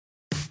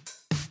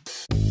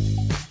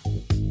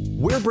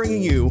we're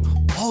bringing you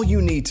all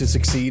you need to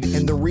succeed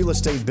in the real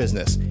estate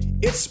business.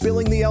 It's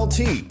Spilling the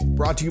LT,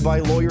 brought to you by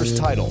Lawyers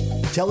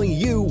Title, telling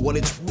you what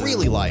it's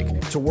really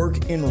like to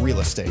work in real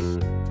estate.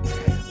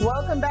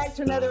 Welcome back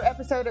to another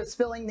episode of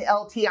Spilling the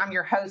LT. I'm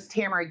your host,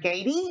 Tamera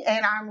Gaede,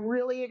 and I'm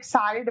really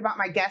excited about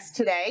my guest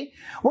today.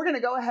 We're going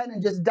to go ahead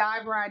and just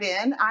dive right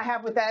in. I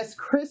have with us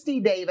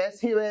Kristi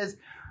Davis, who is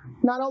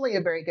not only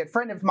a very good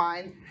friend of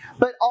mine,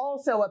 but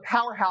also a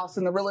powerhouse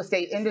in the real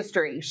estate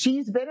industry.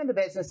 She's been in the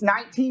business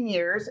 19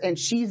 years, and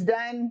she's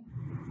done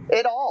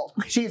it all.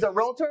 She's a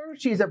realtor,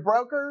 she's a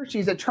broker,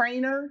 she's a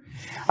trainer,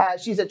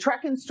 she's a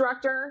truck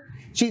instructor,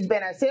 she's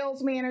been a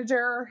sales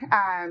manager,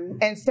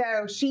 and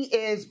so she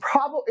is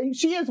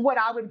what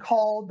I would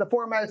call the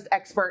foremost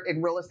expert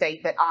in real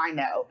estate that I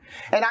know.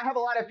 And I have a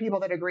lot of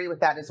people that agree with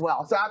that as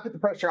well. So I put the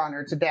pressure on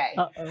her today.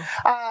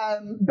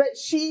 But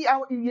she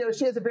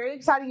has a very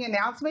exciting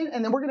announcement,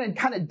 and then we're going to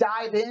kind of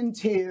dive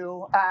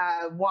into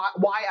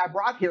why I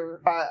brought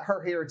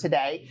her here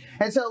today.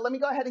 And so let me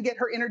go ahead and get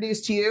her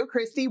introduced to you.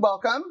 Kristi,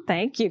 welcome.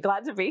 Thank you.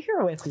 Glad to be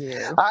here with you.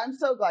 I'm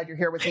so glad you're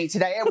here with me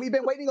today. And we've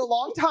been waiting a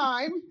long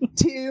time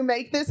to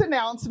make this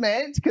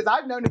announcement because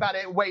I've known about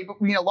it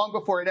long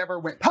before it ever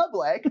went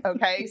public.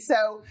 Okay,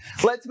 so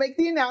let's make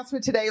the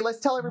announcement today. Let's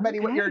tell everybody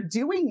what you're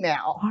doing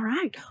now. All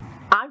right.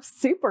 I'm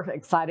super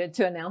excited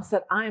to announce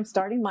that I am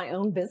starting my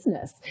own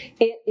business.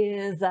 It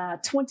is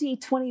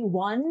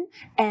 2021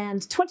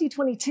 and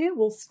 2022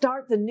 will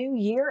start the new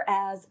year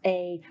as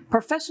a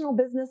professional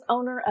business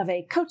owner of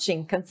a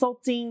coaching,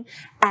 consulting,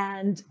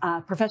 and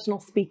professional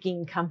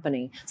speaking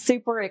company.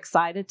 Super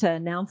excited to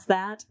announce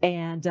that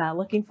and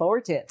looking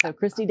forward to it. So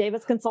Kristi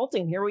Davis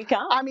Consulting, here we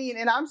come. I mean,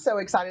 and I'm so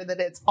excited that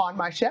it's on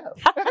my show.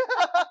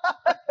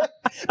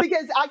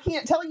 Because I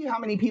can't tell you how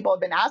many people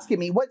have been asking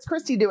me, what's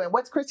Kristi doing?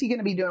 What's Kristi going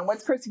to be doing?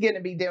 What's Kristi going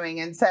to be doing?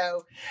 And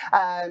so,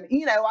 I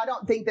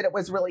don't think that it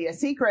was really a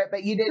secret,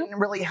 but you didn't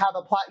really have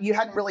you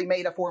hadn't really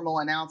made a formal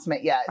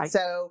announcement yet. Right.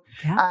 So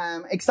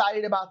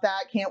excited about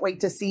that. Can't wait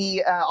to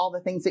see all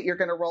the things that you're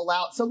going to roll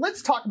out. So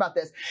let's talk about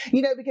this,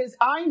 because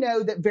I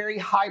know that very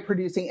high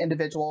producing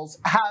individuals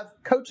have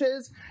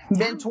coaches,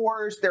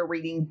 mentors, they're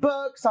reading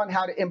books on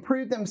how to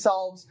improve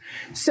themselves.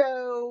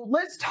 So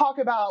let's talk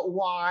about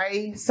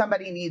why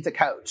somebody needs a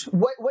coach.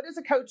 What does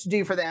a coach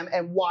do for them,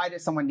 and why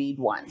does someone need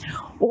one?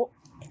 Well,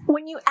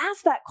 when you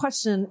ask that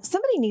question,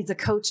 somebody needs a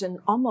coach in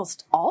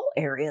almost all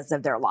areas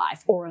of their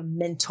life, or a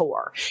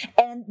mentor.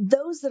 And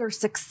those that are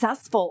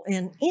successful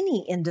in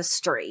any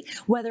industry,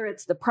 whether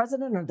it's the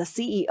president or the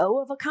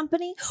CEO of a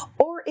company,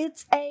 or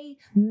it's a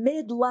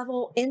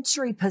mid-level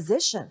entry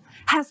position,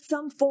 has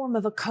some form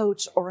of a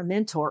coach or a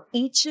mentor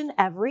each and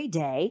every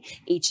day,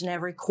 each and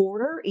every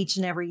quarter, each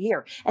and every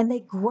year. And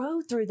they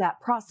grow through that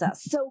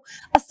process. So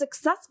a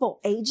successful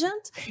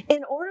agent,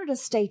 in order to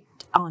stay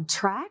on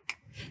track,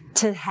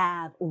 to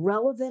have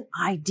relevant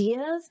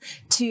ideas,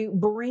 to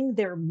bring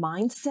their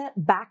mindset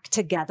back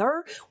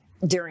together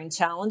during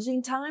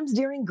challenging times,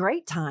 during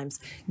great times,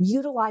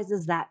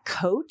 utilizes that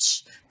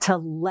coach to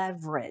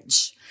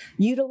leverage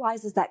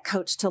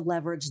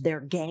their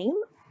game,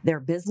 their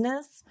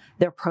business,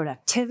 their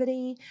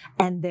productivity,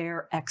 and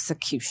their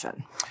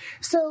execution.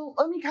 So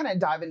let me kind of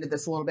dive into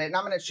this a little bit, and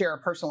I'm going to share a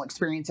personal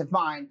experience of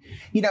mine.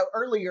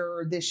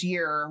 Earlier this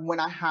year,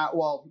 when I had,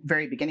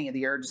 very beginning of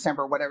the year,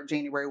 December,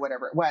 January,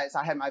 whatever it was,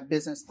 I had my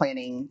business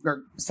planning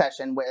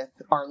session with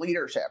our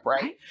leadership,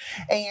 right?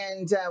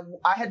 And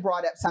I had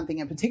brought up something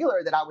in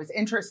particular that I was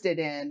interested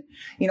in.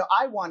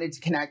 I wanted to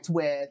connect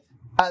with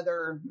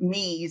other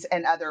me's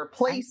and other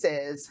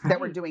places that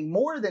were doing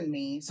more than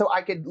me, so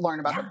I could learn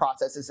about the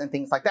processes and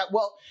things like that.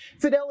 Well,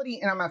 Fidelity,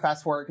 and I'm going to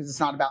fast forward because it's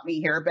not about me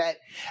here, but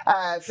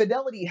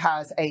Fidelity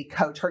has a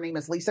coach. Her name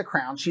is Lisa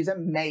Crown. She's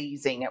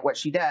amazing at what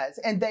she does.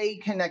 And they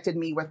connected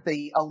me with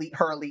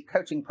her elite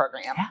coaching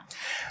program. Yeah.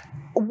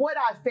 What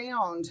I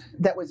found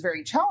that was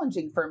very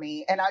challenging for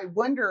me, and I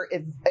wonder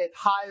if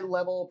high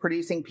level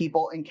producing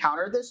people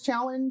encounter this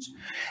challenge,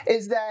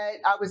 is that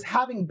I was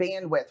having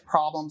bandwidth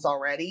problems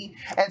already.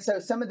 And so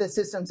some of the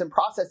systems and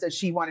processes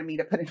she wanted me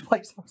to put in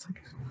place, I was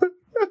like,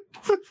 I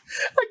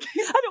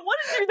don't want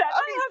to do that.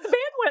 I don't have the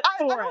bandwidth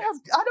for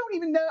it. I don't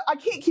even know. I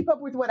can't keep up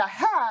with what I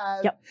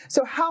have. Yep.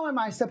 So how am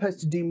I supposed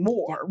to do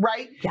more,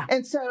 right? Yeah.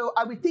 And so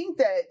I would think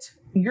that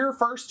your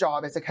first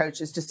job as a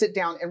coach is to sit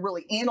down and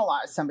really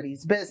analyze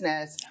somebody's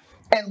business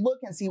and look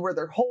and see where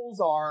their holes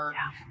are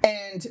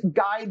and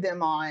guide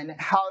them on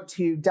how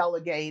to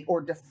delegate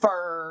or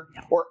defer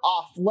or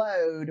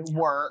offload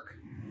work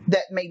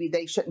that maybe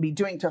they shouldn't be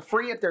doing, to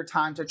free up their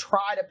time to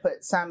try to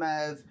put some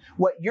of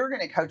what you're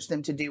going to coach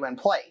them to do in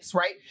place,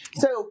 right?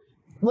 Yeah. So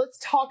let's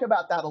talk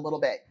about that a little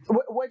bit.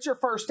 What's your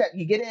first step?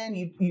 You get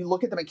in, you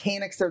look at the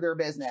mechanics of their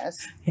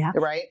business,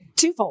 right?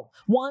 Twofold.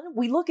 One,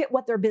 we look at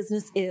what their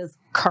business is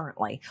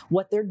currently,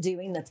 what they're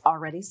doing that's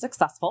already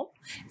successful,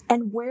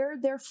 and where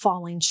they're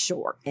falling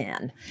short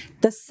in.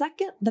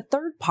 The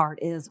third part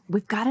is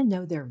we've got to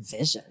know their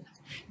vision.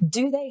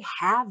 Do they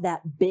have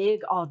that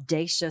big,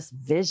 audacious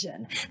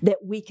vision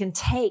that we can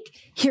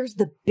take, here's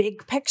the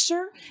big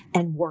picture,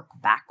 and work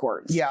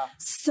backwards? Yeah.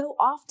 So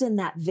often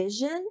that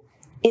vision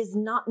is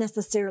not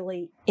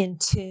necessarily in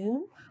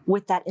tune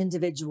with that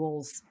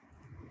individual's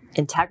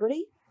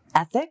integrity,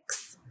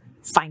 ethics,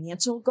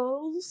 financial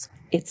goals.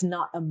 It's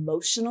not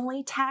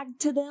emotionally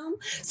tagged to them.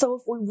 So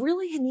if we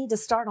really need to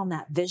start on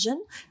that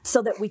vision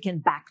so that we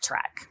can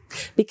backtrack,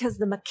 because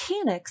the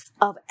mechanics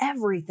of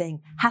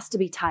everything has to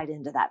be tied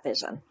into that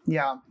vision.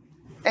 Yeah.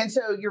 And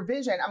so your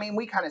vision, I mean,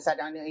 we kind of sat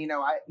down,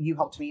 you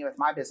helped me with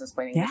my business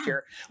planning this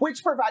year,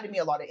 which provided me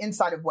a lot of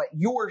insight of what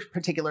you're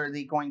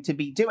particularly going to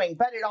be doing.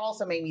 But it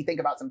also made me think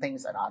about some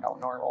things that I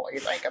don't normally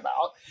think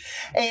about.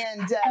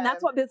 And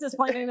that's what business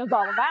planning is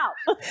all about.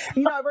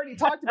 I've already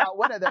talked about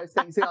one of those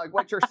things, like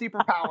what's your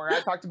superpower?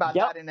 I talked about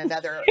that in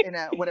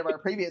one of our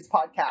previous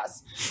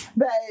podcasts.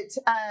 But,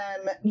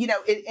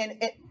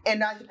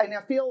 and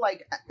I feel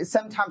like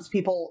sometimes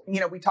people,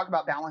 we talk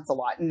about balance a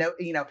lot, and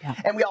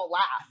we all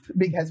laugh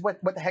because what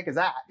the heck is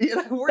that?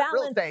 We're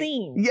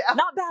balancing,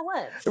 not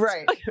balance.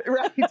 Right.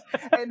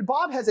 And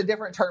Bob has a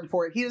different term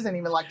for it. He doesn't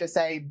even like to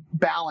say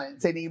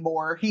balance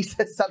anymore. He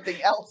says something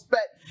else.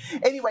 But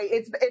anyway,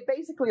 it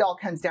basically all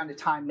comes down to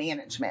time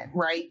management,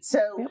 right?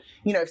 So,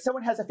 if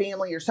someone has a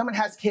family or someone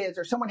has kids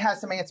or someone has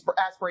some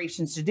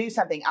aspirations to do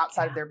something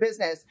outside of their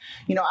business,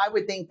 I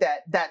would think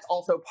that that's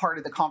also part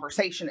of the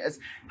conversation is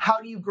how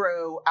do you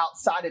grow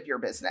outside of your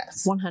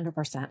business?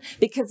 100%.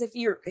 Because if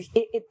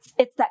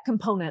it's that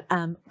component.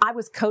 I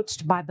was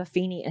coached by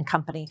Buffini and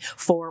Company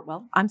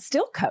I'm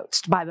still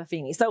coached by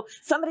Buffini. So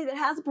somebody that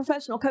has a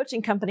professional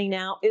coaching company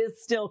now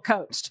is still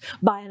coached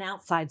by an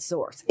outside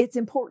source. It's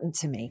important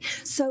to me.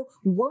 So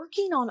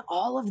working on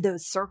all of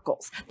those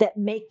circles that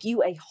make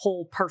you a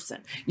whole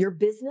person, your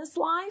business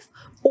life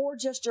or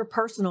just your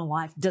personal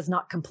life does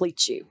not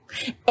complete you.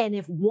 And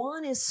if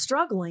one is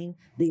struggling,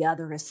 the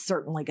other is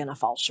certainly going to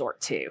fall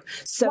short too.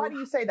 So why do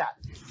you say that?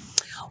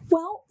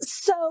 Well,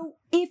 so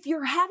if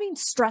you're having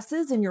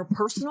stresses in your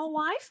personal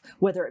life,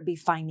 whether it be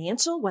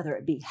financial, whether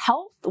it be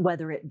health,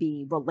 whether it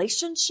be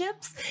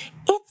relationships,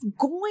 it's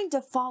going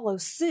to follow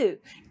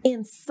suit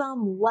in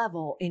some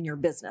level in your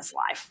business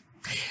life.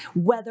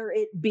 Whether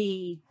it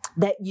be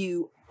that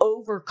you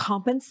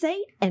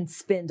overcompensate and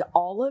spend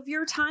all of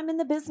your time in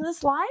the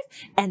business life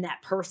and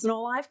that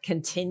personal life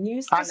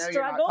continues to struggle.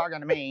 You're not talking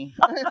to me.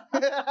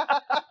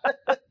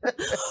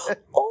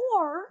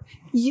 Or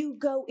you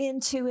go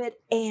into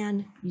it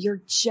and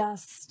you're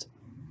just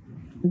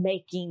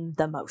making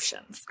the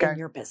motions in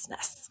your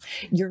business.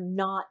 You're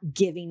not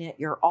giving it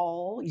your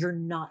all. You're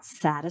not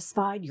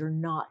satisfied. You're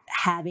not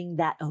having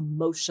that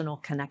emotional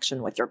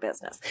connection with your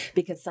business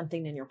because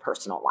something in your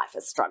personal life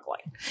is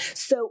struggling.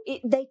 So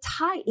they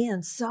tie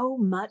in so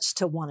much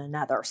to one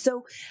another.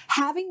 So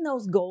having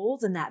those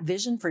goals and that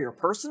vision for your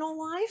personal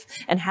life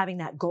and having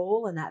that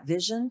goal and that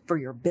vision for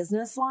your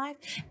business life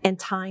and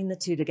tying the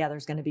two together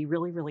is going to be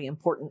really, really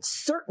important.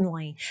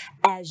 Certainly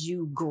as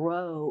you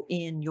grow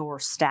in your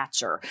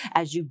stature,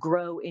 as you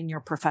grow in your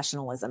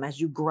professionalism,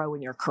 as you grow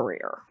in your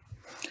career.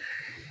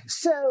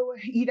 So,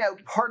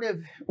 part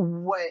of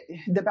what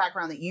the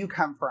background that you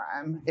come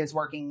from is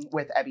working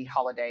with Ebby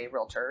Holiday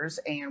Realtors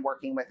and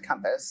working with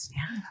Compass.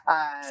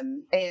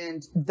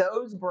 And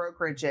those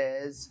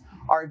brokerages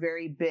are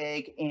very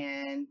big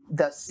in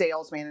the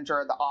sales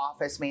manager, the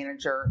office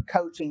manager,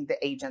 coaching the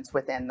agents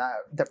within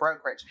the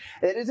brokerage.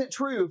 It isn't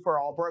true for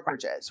all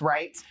brokerages,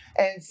 right?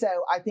 And so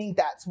I think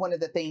that's one of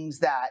the things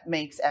that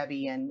makes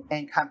Ebby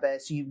and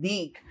Compass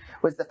unique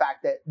was the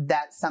fact that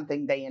that's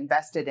something they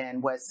invested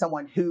in was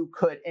someone who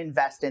could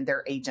invest in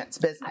their agent's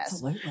business.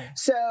 Absolutely.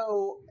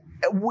 So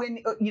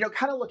when,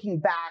 kind of looking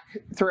back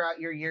throughout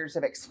your years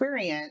of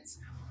experience,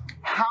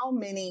 how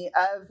many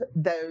of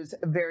those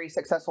very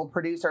successful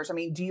producers,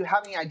 do you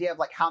have any idea of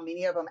how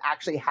many of them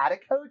actually had a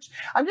coach?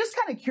 I'm just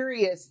kind of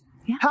curious,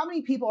 how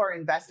many people are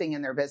investing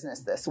in their business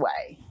this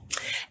way?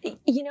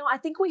 I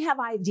think we have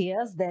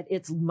ideas that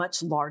it's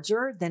much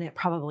larger than it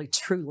probably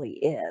truly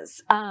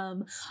is.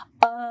 I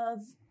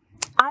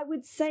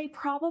would say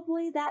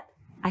probably that,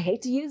 I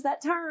hate to use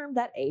that term,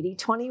 that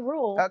 80-20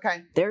 rule.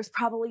 Okay. There's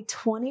probably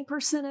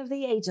 20% of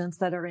the agents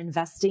that are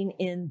investing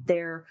in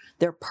their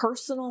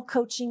personal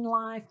coaching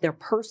life,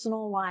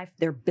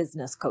 their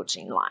business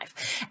coaching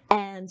life.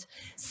 And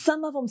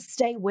some of them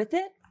stay with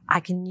it. I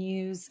can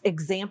use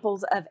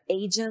examples of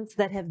agents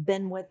that have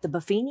been with the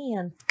Buffini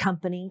and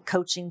Company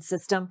coaching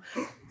system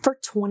for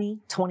 20,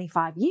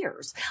 25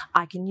 years.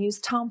 I can use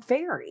Tom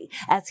Ferry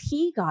as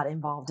he got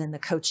involved in the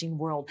coaching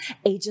world,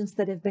 agents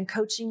that have been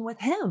coaching with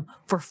him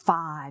for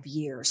 5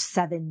 years,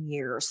 7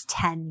 years,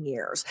 10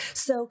 years.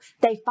 So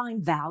they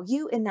find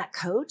value in that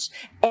coach.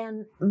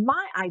 And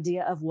my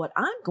idea of what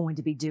I'm going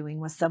to be doing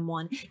with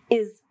someone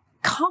is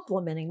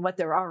complementing what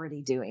they're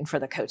already doing for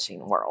the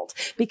coaching world,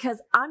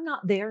 because I'm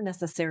not there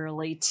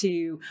necessarily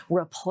to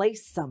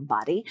replace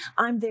somebody.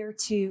 I'm there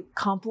to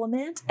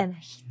complement and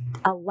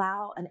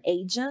allow an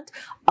agent,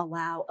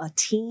 allow a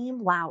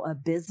team, allow a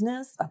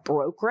business, a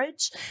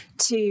brokerage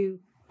to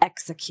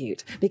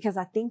execute, because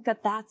I think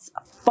that that's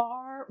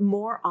far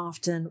more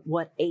often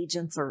what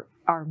agents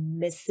are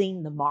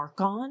missing the mark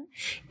on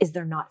is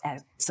they're not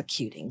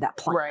executing that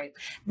plan. Right.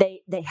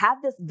 They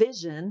have this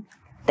vision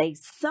They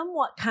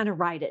somewhat kind of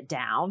write it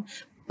down.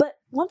 But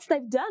once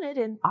they've done it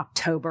in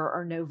October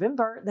or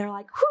November, they're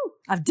like, whew,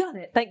 I've done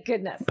it. Thank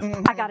goodness.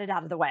 I got it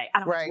out of the way. I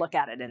don't have to look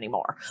at it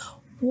anymore.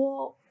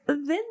 Well,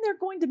 then they're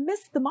going to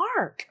miss the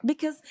mark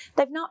because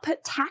they've not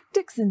put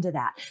tactics into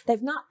that.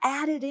 They've not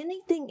added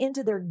anything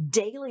into their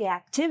daily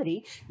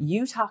activity.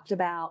 You talked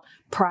about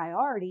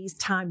priorities,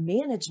 time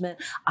management.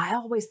 I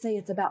always say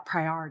it's about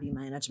priority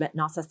management,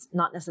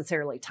 not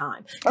necessarily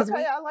time.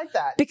 Okay, I like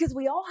that. Because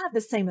we all have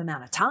the same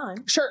amount of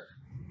time. Sure.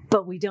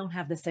 But we don't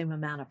have the same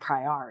amount of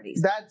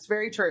priorities. That's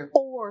very true.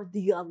 Or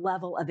the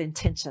level of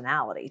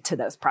intentionality to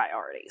those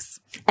priorities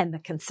and the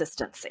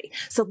consistency.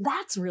 So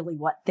that's really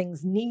what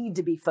things need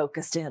to be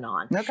focused in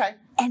on. Okay.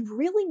 And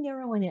really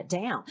narrowing it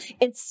down.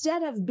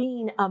 Instead of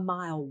being a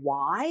mile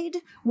wide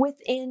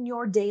within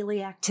your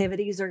daily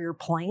activities or your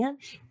plan,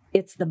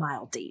 it's the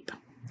mile deep.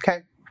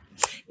 Okay.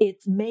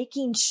 It's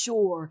making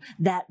sure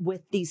that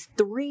with these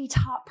 3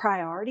 top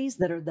priorities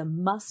that are the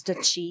must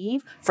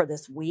achieve for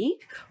this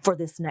week, for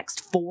this next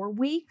 4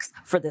 weeks,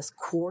 for this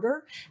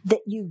quarter,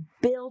 that you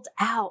build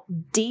out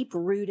deep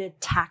rooted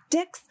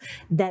tactics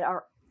that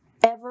are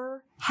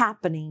ever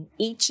happening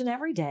each and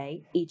every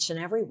day, each and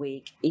every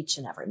week, each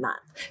and every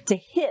month to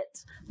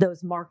hit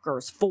those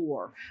markers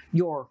for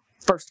your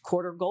first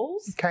quarter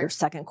goals, your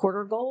second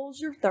quarter goals,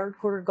 your third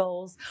quarter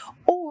goals,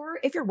 or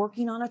if you're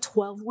working on a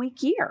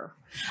 12-week year.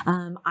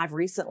 I've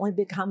recently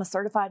become a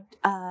certified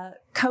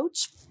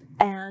coach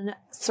and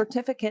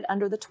certificate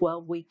under the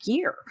 12-week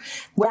year.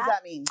 What does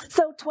that mean?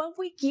 So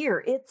 12-week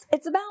year,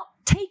 it's about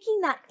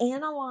taking that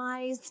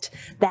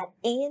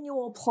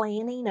annual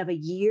planning of a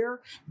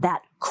year,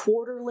 that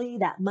quarterly,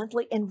 that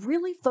monthly, and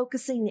really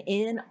focusing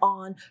in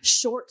on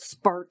short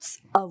spurts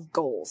of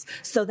goals.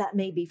 So that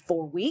may be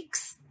 4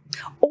 weeks,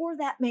 or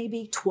that may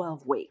be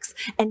 12 weeks,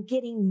 and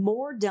getting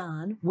more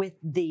done with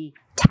the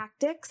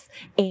tactics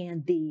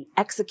and the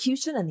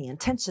execution and the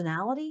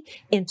intentionality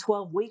in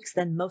 12 weeks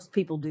than most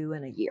people do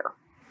in a year.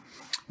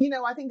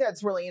 I think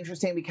that's really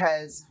interesting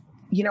because,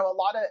 a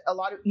lot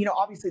of,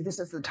 obviously this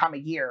is the time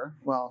of year.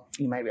 Well,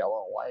 you may be a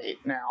little late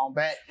now,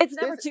 but it's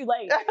never too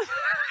late.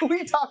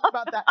 We talked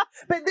about that.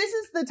 But this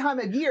is the time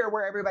of year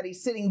where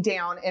everybody's sitting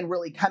down and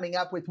really coming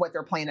up with what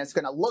their plan is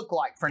going to look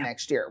like for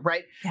next year,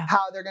 right? Yeah.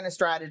 How they're going to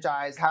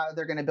strategize, how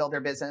they're going to build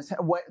their business,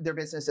 what their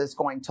business is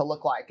going to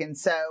look like. And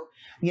so,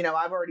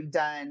 I've already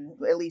done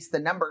at least the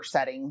number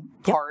setting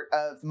part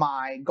of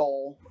my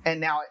goal. And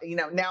now,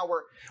 now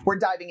we're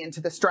diving into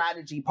the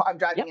strategy. I'm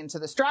diving into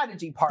the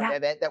strategy part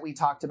of it that we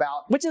talked about.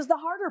 Which is the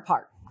harder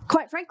part,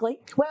 quite frankly.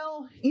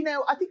 Well,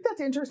 I think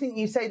that's interesting that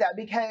you say that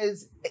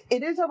because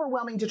it is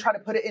overwhelming to try to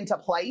put it into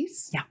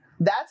place. Yeah.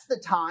 That's the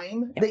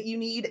time that you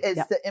need is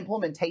the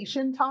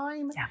implementation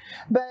time. Yeah.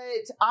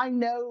 But I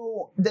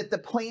know that the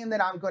plan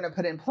that I'm going to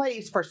put in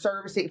place for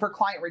servicing, for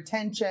client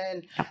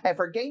retention and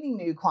for gaining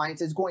new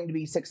clients is going to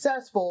be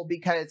successful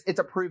because it's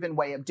a proven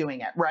way of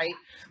doing it, right?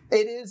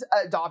 It is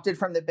adopted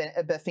from the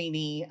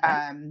Buffini,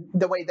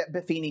 the way that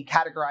Buffini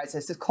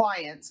categorizes his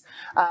clients.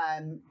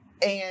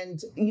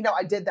 And,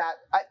 I did that.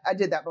 I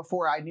did that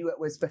before I knew it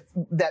was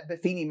that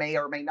Buffini may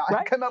or may not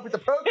have come up with the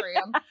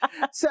program.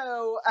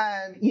 So,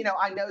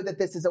 I know that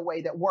this is a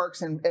way that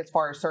works. And as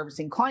far as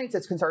servicing clients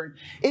is concerned,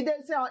 it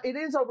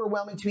is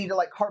overwhelming to me to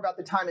carve out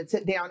the time and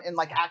sit down and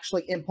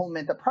actually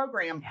implement the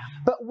program. Yeah.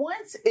 But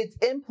once it's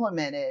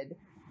implemented,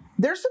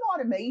 there's some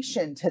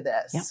automation to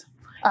this,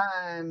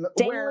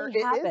 where it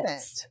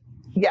isn't.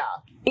 Yeah.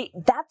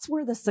 That's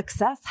where the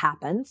success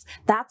happens.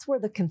 That's where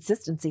the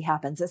consistency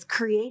happens, is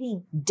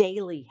creating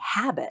daily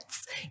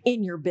habits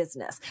in your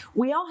business.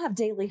 We all have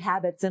daily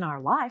habits in our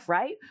life,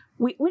 right?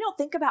 We don't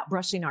think about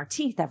brushing our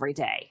teeth every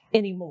day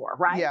anymore,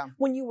 right? Yeah.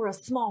 When you were a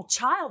small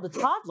child, a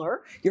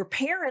toddler, your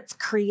parents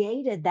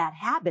created that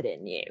habit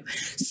in you.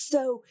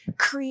 So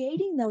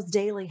creating those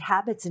daily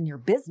habits in your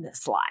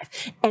business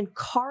life and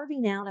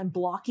carving out and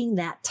blocking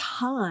that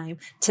time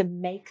to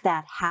make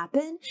that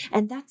happen.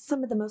 And that's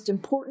some of the most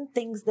important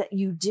things that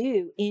you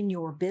do in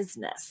your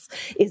business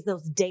is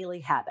those daily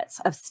habits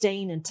of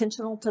staying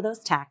intentional to those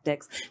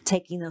tactics,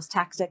 taking those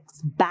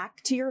tactics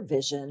back to your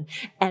vision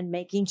and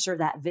making sure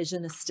that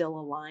vision is still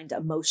aligned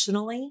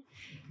emotionally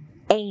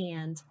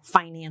and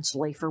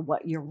financially for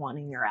what you're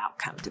wanting your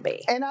outcome to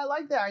be. And I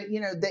like that,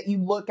 that you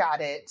look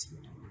at it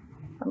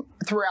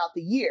throughout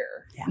the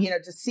year,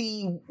 to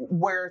see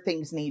where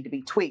things need to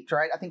be tweaked,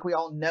 right? I think we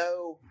all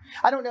know,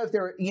 I don't know if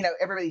they're,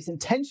 everybody's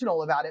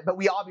intentional about it, but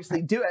we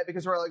obviously do it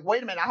because we're like,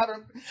 wait a minute, I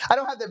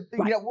don't have the,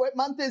 what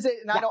month is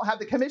it? And I don't have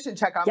the commission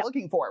check I'm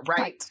looking for,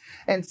 right?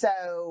 And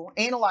so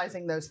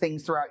analyzing those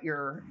things throughout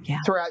your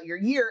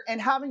year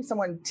and having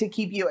someone to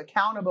keep you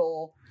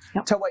accountable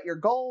to what your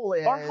goal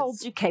is. Or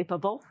hold you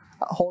capable.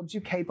 Hold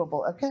you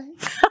capable. Okay.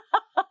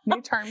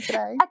 New term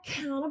today.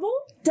 Accountable?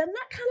 Doesn't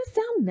that kind of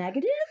sound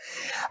negative?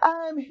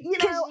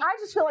 I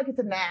just feel like it's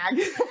a nag.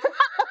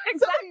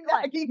 Exactly.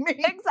 Nagging me.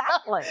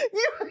 Exactly.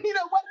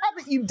 What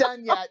haven't you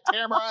done yet,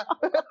 Tamera?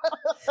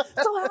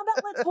 So how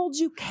about let's hold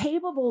you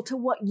capable to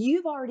what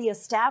you've already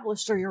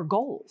established are your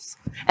goals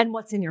and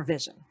what's in your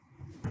vision.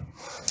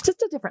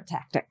 Just a different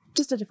tactic,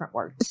 just a different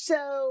word.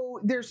 So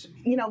there's,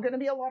 going to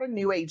be a lot of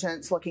new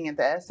agents looking at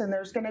this, and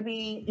there's going to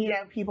be,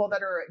 people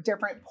that are at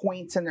different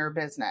points in their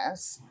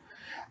business.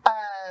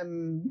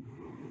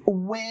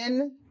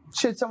 When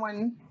should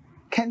someone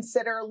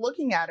consider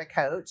looking at a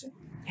coach?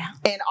 Yeah.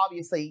 And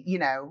obviously,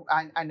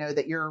 I know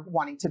that you're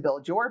wanting to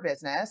build your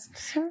business.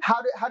 Sure.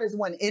 How does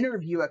one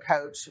interview a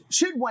coach?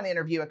 Should one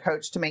interview a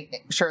coach to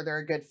make sure they're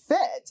a good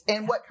fit?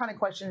 And what kind of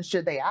questions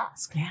should they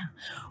ask? Yeah.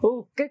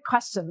 Oh, good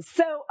questions.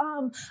 So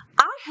I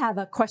have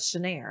a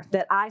questionnaire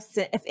that I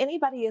sent. If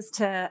anybody is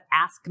to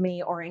ask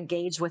me or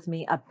engage with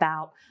me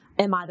about,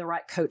 am I the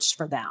right coach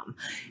for them?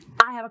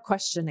 I have a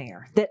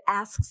questionnaire that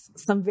asks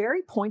some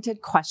very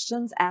pointed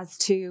questions as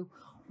to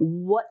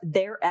what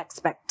their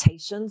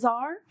expectations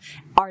are.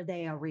 Are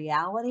they a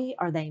reality?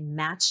 Are they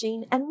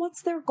matching? And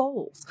what's their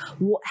goals?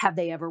 Have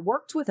they ever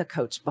worked with a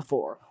coach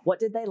before? What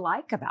did they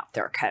like about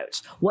their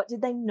coach? What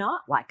did they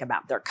not like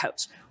about their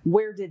coach?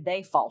 Where did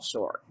they fall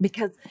short?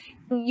 Because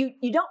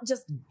you don't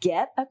just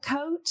get a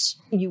coach,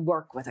 you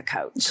work with a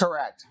coach.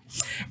 Correct.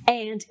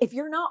 And if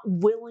you're not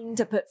willing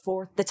to put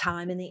forth the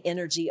time and the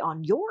energy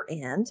on your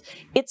end,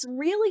 it's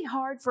really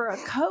hard for a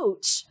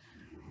coach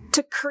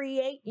to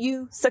create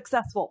you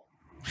successful.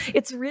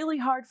 It's really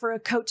hard for a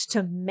coach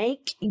to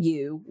make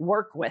you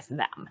work with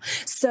them.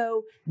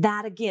 So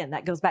that, again,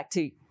 that goes back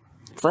to,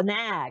 it's a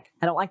nag.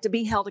 I don't like to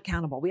be held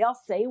accountable. We all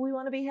say we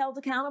want to be held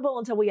accountable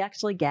until we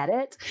actually get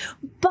it.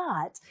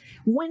 But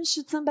when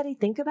should somebody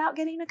think about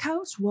getting a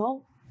coach?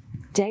 Well,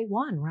 day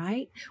one,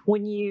 right?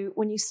 When you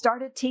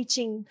started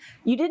teaching,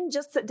 you didn't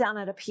just sit down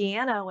at a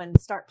piano and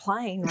start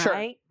playing,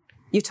 right? Sure.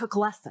 You took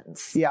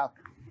lessons. Yeah.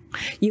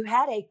 You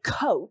had a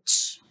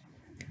coach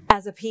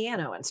as a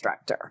piano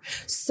instructor.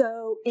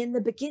 So in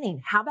the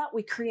beginning, how about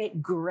we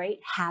create great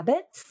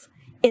habits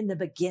in the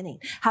beginning?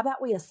 How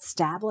about we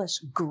establish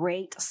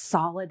great,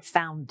 solid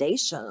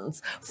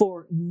foundations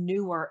for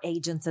newer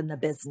agents in the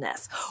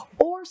business,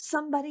 or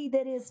somebody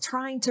that is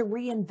trying to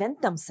reinvent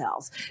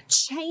themselves,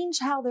 change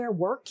how they're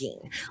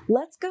working?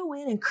 Let's go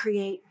in and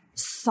create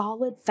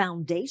solid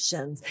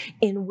foundations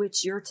in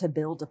which you're to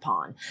build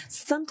upon.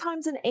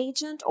 Sometimes an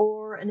agent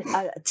or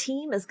a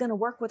team is going to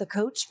work with a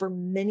coach for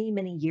many,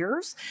 many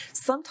years.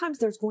 Sometimes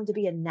there's going to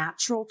be a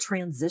natural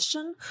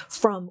transition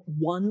from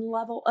one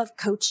level of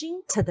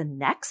coaching to the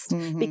next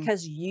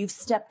because you've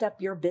stepped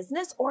up your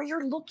business or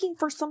you're looking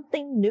for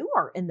something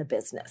newer in the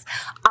business.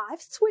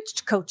 I've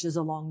switched coaches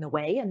along the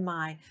way in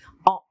my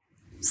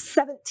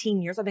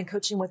 17 years. I've been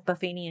coaching with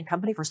Buffini and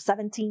Company for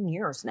 17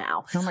 years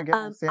now. Oh my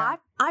goodness. Yeah.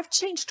 I've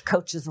changed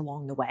coaches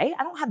along the way.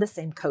 I don't have the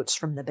same coach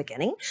from the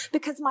beginning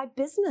because my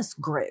business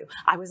grew.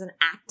 I was an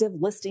active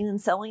listing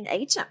and selling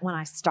agent when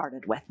I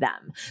started with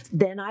them.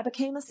 Then I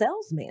became a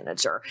sales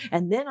manager.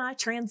 And then I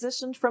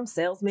transitioned from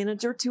sales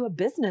manager to a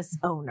business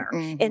owner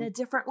in a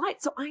different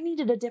light. So I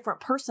needed a different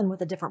person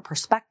with a different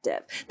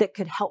perspective that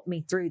could help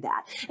me through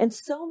that. And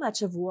so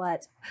much of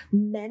what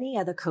many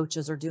other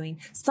coaches are doing,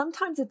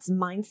 sometimes it's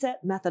mindset,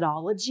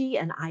 methodology,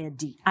 and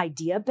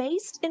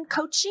idea-based in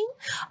coaching.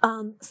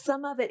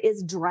 Some of it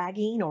is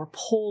dragging or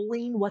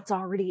pulling what's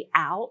already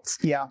out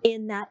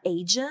in that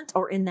agent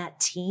or in that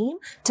team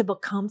to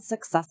become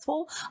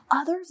successful.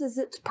 Others is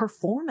it's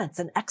performance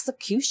and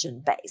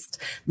execution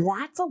based.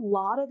 That's a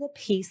lot of the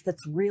piece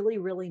that's really,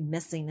 really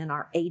missing in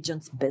our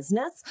agent's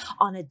business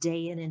on a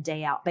day in and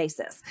day out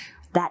basis.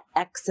 That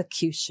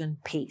execution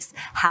piece.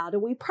 How do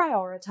we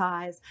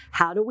prioritize?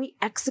 How do we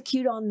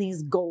execute on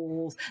these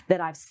goals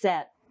that I've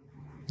set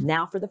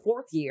now for the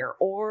 4th year,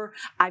 or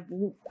I've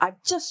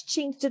just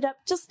changed it up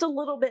just a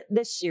little bit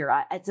this year.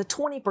 It's a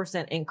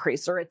 20%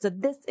 increase, or it's a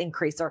this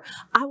increase, or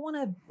I want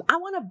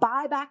to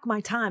buy back my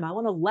time. I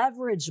want to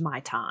leverage my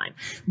time.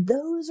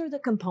 Those are the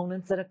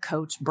components that a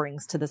coach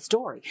brings to the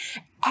story,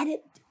 and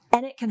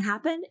it can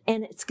happen,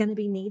 and it's going to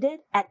be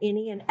needed at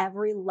any and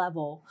every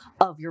level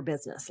of your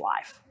business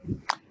life.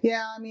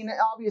 Yeah, I mean,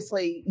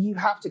 obviously, you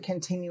have to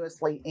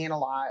continuously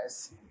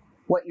analyze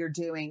what you're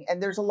doing,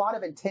 and there's a lot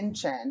of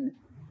intention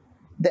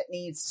that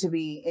needs to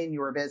be in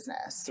your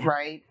business,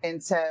 right?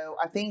 And so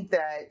I think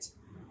that,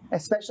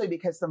 especially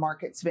because the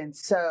market's been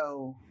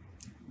so,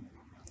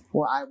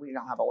 we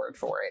don't have a word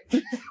for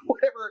it,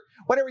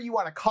 whatever you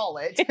want to call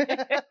it,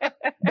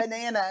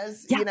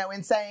 bananas,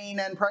 insane,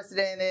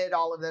 unprecedented,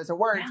 all of those are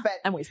words, but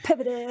and we've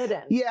pivoted,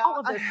 and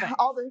all of those things.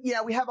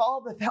 We have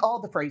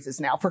all the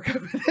phrases now for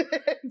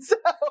COVID. So,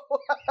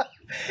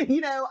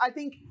 I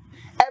think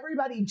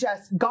everybody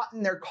just got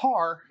in their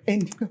car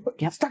and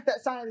stuck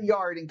that side of the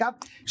yard and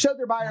showed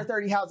their buyer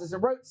 30 houses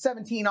and wrote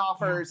 17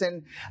 offers.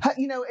 And,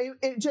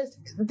 it just,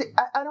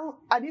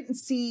 I didn't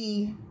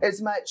see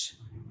as much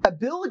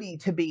ability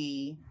to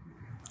be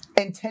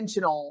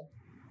intentional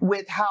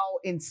with how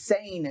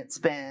insane it's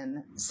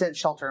been since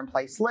shelter in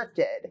place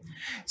lifted.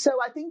 So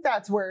I think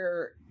that's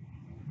where,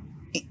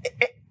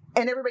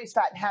 and everybody's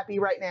fat and happy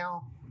right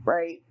now,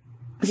 right?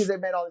 Because they've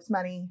made all this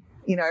money.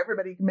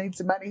 Everybody made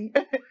some money.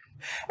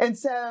 And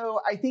so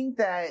I think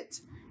that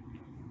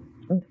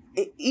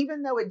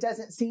even though it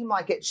doesn't seem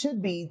like it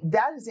should be,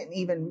 that is an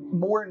even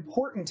more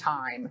important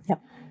time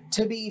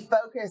to be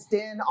focused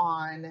in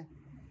on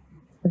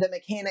the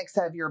mechanics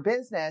of your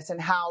business and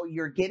how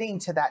you're getting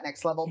to that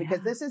next level,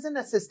 because this isn't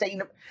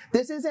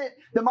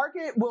the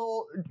market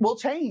will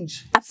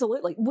change.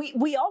 Absolutely.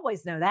 We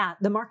always know that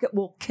the market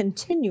will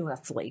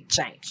continuously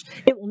change.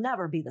 It will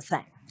never be the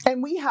same.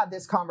 And we had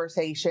this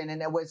conversation,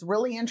 and it was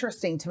really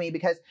interesting to me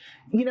because,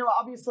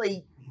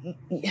 obviously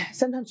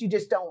sometimes you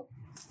just don't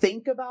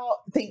you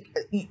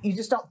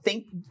just don't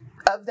think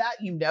of that.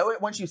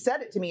 It once you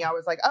said it to me, I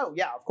was like, oh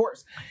yeah, of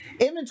course.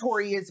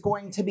 Inventory is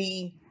going to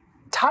be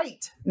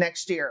tight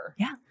next year,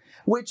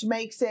 which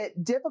makes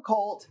it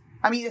difficult.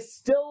 I mean, it's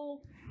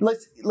still,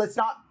 let's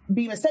not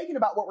be mistaken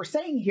about what we're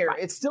saying here.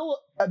 Right. It's still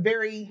a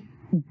very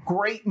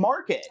great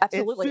market.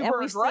 Absolutely. And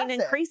we've seen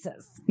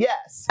increases.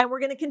 Yes. And we're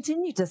going to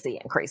continue to see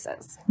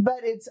increases.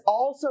 But it's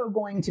also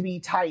going to be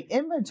tight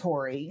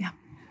inventory,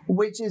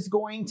 which is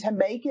going to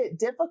make it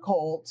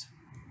difficult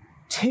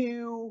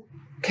to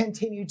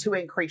continue to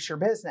increase your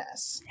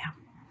business. Yeah.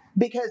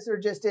 Because there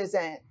just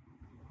isn't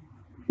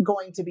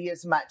going to be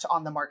as much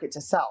on the market to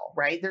sell,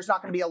 right? There's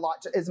not going to be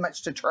as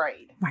much to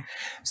trade. Right.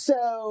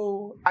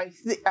 So I'm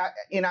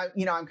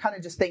kind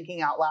of just thinking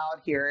out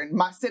loud here, and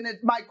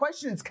my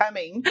question's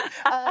coming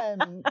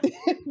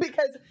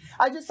because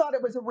I just thought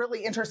it was a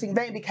really interesting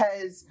vein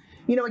because,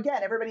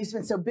 again, everybody's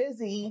been so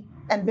busy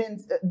and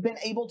been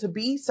able to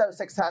be so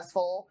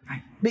successful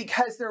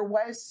because there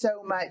was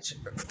so much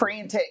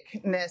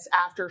franticness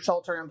after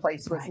shelter in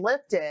place was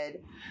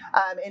lifted,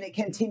 and it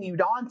continued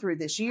on through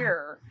this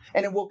year,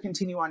 and it will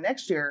continue on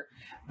next year.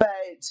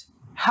 But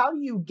how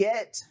do you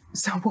get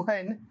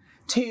someone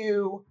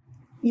to,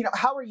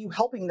 how are you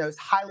helping those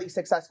highly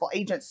successful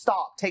agents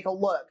stop, take a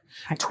look,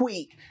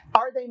 tweak?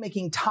 Are they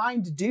making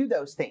time to do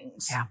those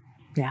things?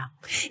 Yeah.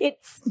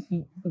 It's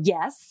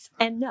yes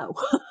and no.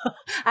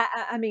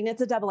 I mean,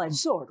 it's a double-edged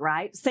sword,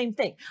 right? Same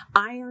thing.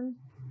 Iron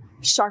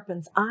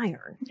sharpens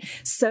iron.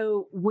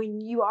 So when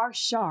you are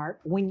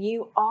sharp, when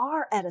you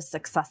are at a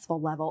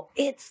successful level,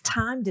 it's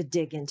time to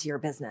dig into your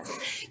business.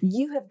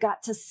 You have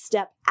got to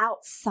step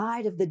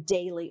outside of the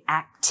daily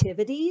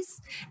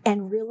activities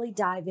and really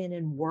dive in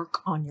and work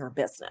on your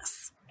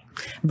business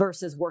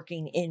versus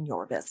working in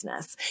your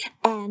business.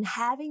 And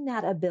having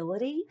that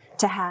ability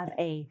to have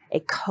a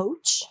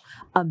coach,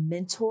 a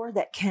mentor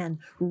that can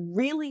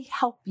really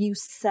help you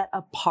set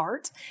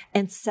apart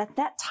and set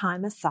that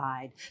time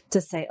aside to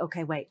say,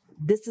 okay, wait,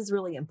 this is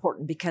really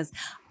important because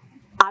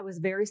I was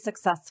very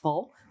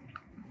successful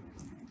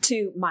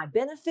to my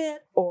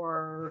benefit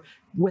or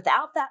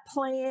without that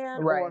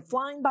plan or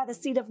flying by the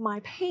seat of my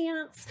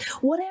pants,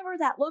 whatever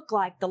that looked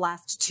like the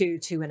last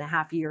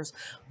 2.5 years.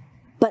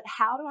 But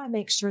how do I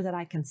make sure that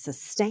I can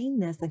sustain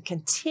this and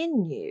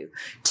continue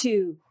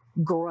to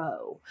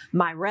grow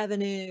my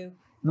revenue,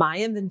 my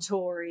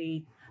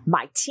inventory,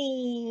 my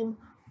team,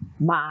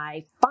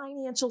 my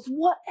financials,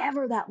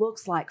 whatever that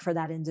looks like for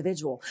that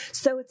individual.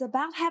 So it's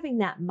about having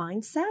that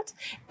mindset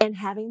and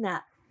having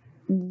that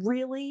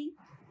really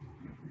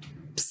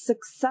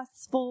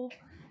successful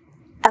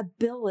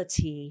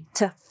ability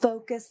to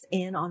focus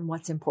in on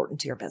what's important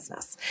to your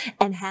business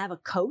and have a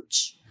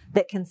coach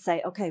that can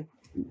say, okay,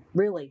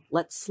 really,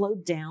 let's slow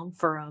down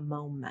for a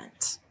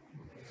moment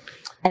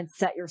and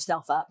set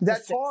yourself up to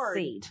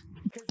succeed.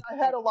 Because I've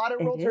had a lot of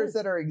realtors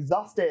that are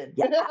exhausted.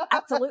 Yeah,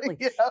 absolutely.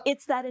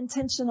 It's that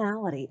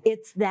intentionality.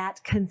 It's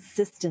that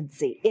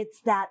consistency.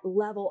 It's that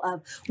level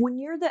of when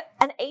you're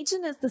an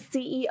agent is the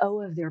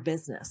CEO of their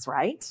business,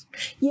 right?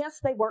 Yes,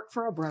 they work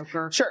for a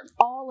broker. Sure.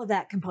 All of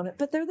that component,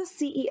 but they're the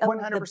CEO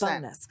 100%. Of the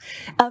bonus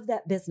of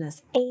that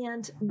business.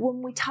 And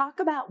when we talk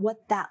about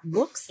what that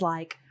looks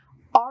like,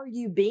 are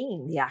you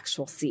being the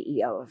actual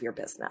CEO of your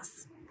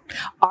business?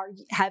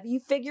 Have you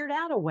figured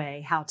out a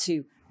way how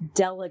to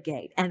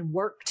delegate and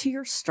work to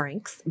your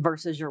strengths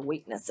versus your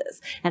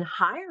weaknesses and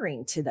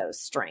hiring to those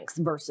strengths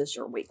versus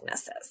your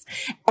weaknesses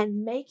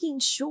and making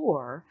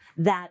sure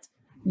that,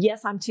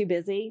 yes, I'm too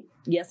busy.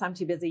 Yes, I'm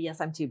too busy.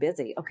 Yes, I'm too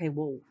busy. Okay,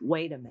 well,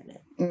 wait a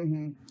minute.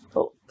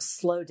 Oh,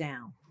 slow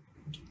down.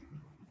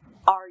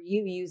 Are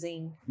you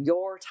using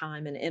your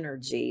time and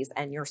energies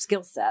and your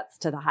skill sets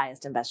to the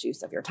highest and best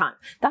use of your time?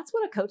 That's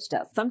what a coach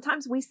does.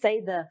 Sometimes we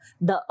say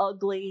the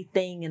ugly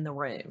thing in the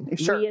room.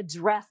 Sure. We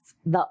address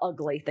the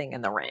ugly thing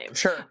in the room.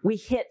 Sure. We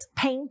hit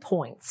pain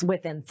points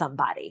within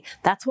somebody.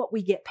 That's what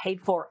we get paid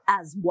for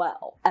as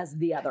well as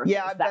the other things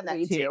I've done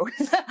that too.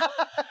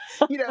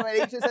 An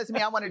agent says to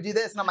me, I want to do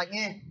this. And I'm like,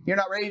 you're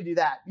not ready to do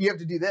that. You have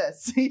to do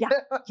this. Yeah,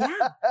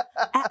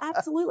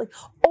 absolutely.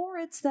 Or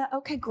it's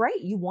okay, great.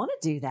 You want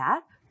to do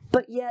that.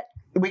 But yet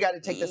we got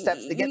to take the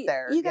steps to get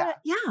there. You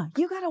got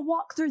to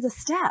walk through the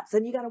steps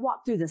and you got to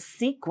walk through the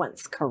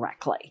sequence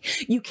correctly.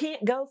 You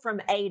can't go from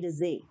A to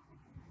Z.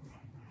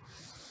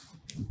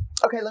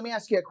 Okay, let me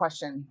ask you a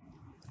question.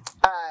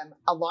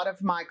 A lot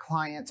of my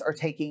clients are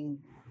taking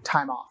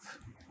time off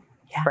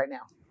right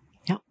now.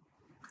 Yep.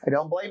 I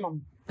don't blame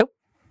them. Nope.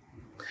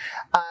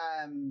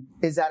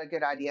 Is that a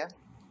good idea?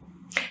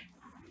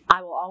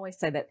 I will always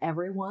say that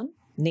everyone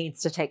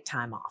needs to take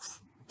time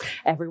off.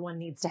 Everyone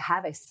needs to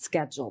have a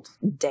scheduled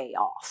day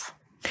off.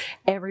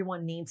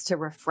 Everyone needs to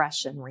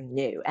refresh and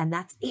renew, and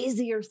that's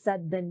easier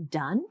said than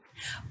done.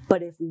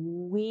 But if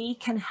we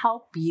can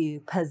help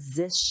you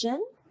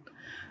position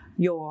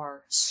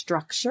your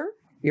structure,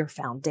 your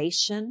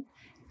foundation,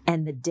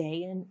 and the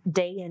day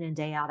in and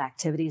day out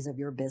activities of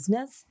your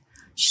business,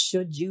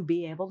 should you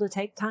be able to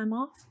take time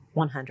off?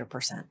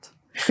 100%.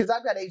 Because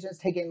I've got agents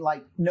taking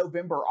like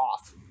November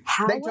off.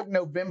 They took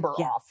November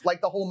off,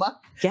 like the whole month.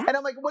 Yeah. And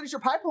I'm like, what does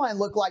your pipeline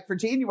look like for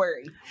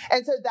January?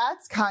 And so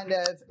that's kind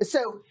of,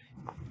 so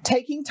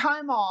taking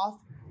time off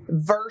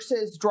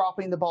versus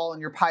dropping the ball in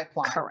your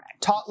pipeline.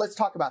 Correct. Let's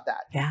talk about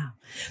that. Yeah.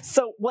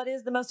 So what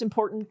is the most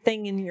important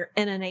thing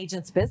in an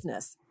agent's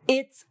business?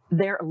 It's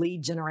their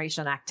lead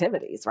generation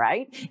activities,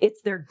 right?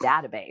 It's their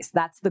database.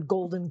 That's the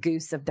golden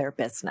goose of their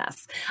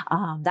business.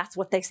 That's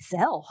what they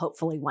sell,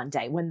 hopefully one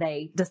day when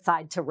they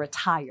decide to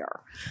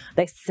retire.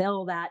 They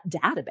sell that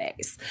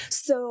database.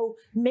 So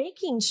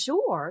making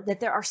sure that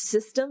there are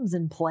systems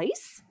in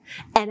place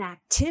and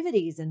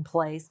activities in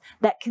place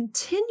that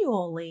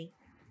continually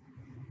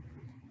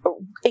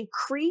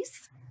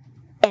increase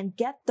and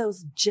get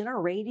those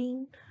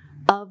generating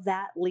of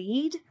that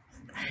lead,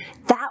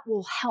 that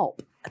will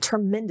help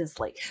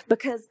tremendously,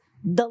 because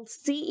the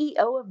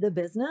CEO of the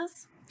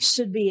business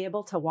should be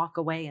able to walk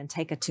away and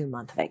take a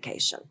 2-month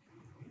vacation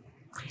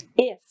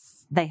if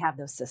they have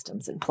those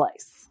systems in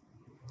place.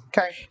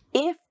 Okay.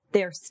 If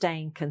they're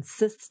staying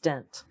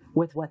consistent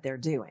with what they're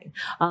doing.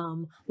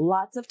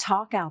 Lots of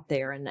talk out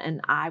there,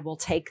 and I will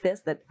take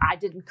this, that I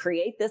didn't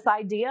create this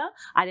idea,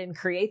 I didn't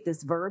create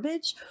this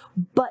verbiage,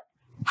 but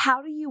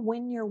how do you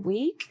win your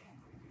week?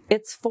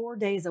 It's 4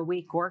 days a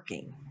week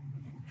working.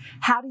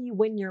 How do you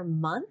win your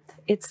month?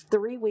 It's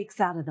 3 weeks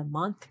out of the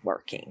month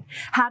working.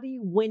 How do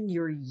you win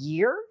your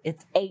year?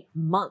 It's 8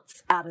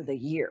 months out of the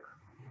year.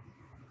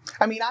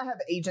 I mean, I have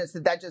agents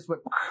that just would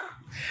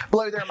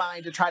blow their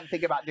mind to try to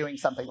think about doing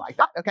something like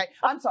that. Okay.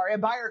 I'm sorry. A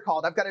buyer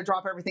called. I've got to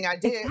drop everything I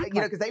did,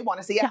 because they want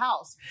to see a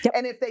house. Yep.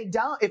 And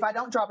if I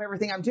don't drop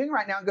everything I'm doing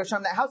right now and go show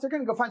them that house, they're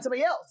going to go find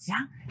somebody else.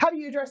 Yeah. How do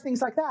you address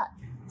things like that?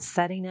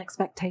 Setting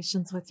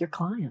expectations with your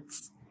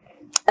clients.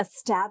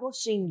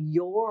 Establishing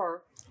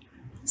your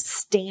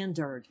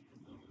standard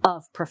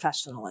of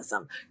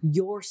professionalism,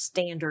 your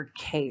standard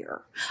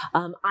care.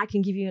 I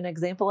can give you an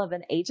example of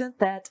an agent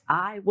that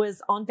I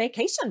was on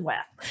vacation with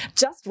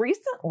just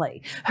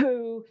recently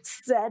who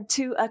said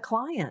to a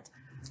client,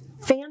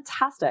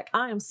 fantastic,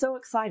 I am so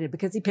excited,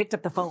 because he picked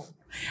up the phone.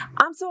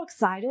 I'm so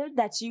excited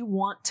that you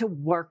want to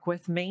work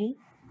with me.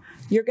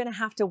 You're going to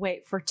have to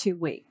wait for 2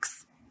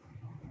 weeks.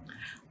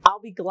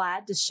 I'll be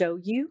glad to show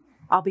you.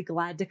 I'll be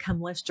glad to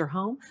come list your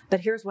home,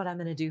 but here's what I'm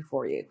going to do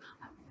for you.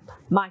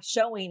 My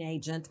showing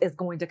agent is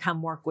going to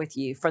come work with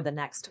you for the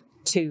next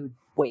 2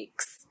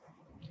 weeks,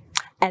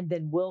 and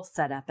then we'll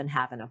set up and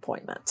have an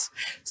appointment.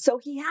 So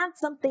he had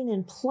something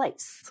in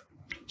place.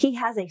 He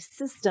has a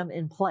system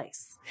in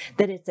place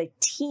that it's a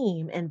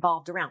team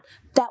involved around.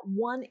 That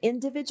one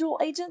individual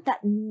agent,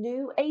 that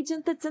new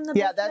agent that's in the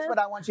business. Yeah, that's what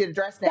I want you to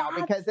address now,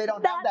 because they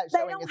don't have that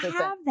showing assistant. They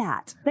don't have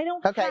that. They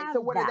don't have Okay,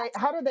 so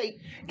how do they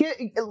get,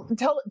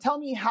 tell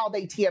me how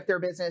they tee up their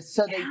business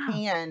so they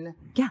can.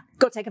 Yeah,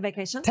 go take a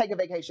vacation. Take a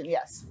vacation,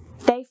 yes.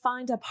 They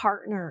find a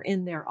partner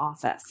in their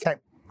office. Okay.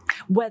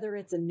 Whether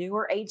it's a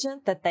newer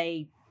agent that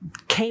they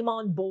came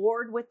on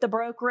board with the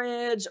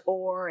brokerage,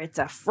 or it's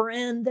a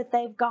friend that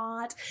they've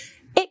got.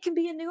 It can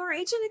be a newer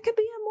agent. It could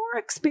be a more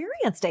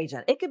experienced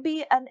agent. It could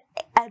be an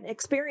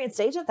experienced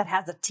agent that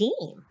has a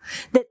team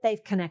that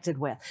they've connected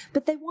with,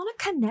 but they want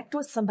to connect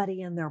with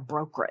somebody in their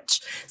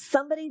brokerage,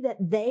 somebody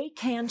that they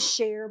can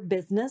share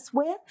business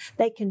with,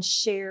 they can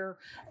share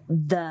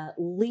the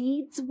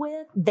leads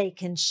with, they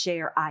can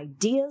share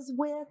ideas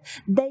with,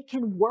 they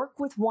can work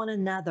with one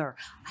another.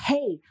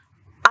 Hey,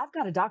 I've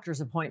got a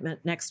doctor's appointment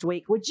next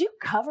week. Would you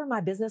cover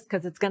my business?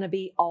 Because it's going to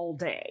be all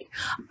day.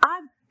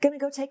 I'm going to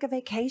go take a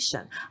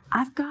vacation.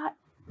 I've got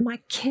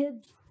my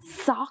kids'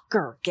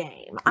 soccer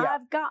game. Yeah.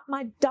 I've got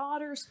my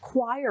daughter's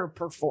choir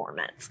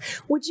performance.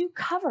 Would you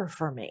cover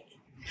for me?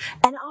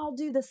 And I'll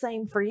do the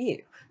same for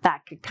you.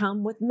 That could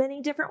come with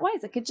many different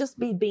ways. It could just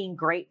be being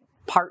great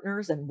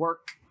partners and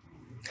work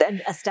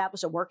and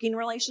establish a working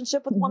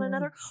relationship with one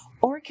another.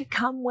 Or it could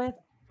come with,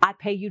 I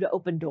pay you to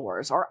open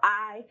doors, or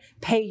I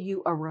pay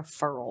you a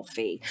referral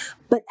fee.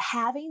 But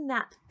having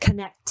that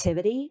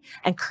connectivity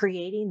and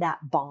creating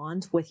that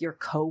bond with your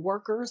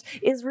coworkers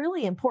is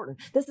really important.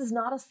 This is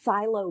not a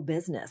silo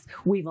business.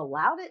 We've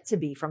allowed it to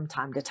be from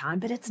time to time,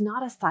 but it's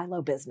not a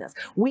silo business.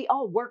 We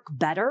all work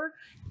better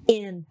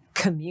in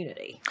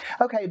community.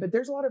 Okay, but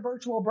there's a lot of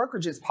virtual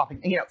brokerages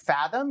popping.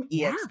 Fathom,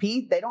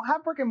 EXP, they don't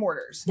have brick and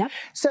mortars. Yep.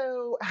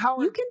 So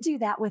you can do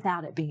that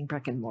without it being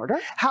brick and mortar.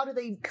 How do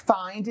they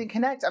find and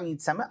connect? I mean,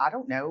 I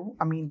don't know.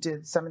 I mean,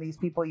 did some of these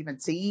people even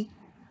see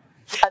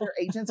other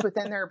agents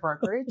within their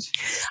brokerage?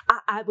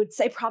 I would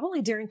say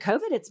probably during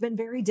COVID, it's been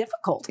very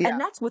difficult. Yeah.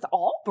 And that's with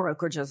all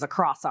brokerages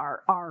across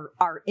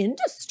our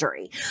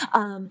industry.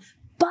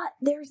 But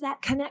there's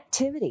that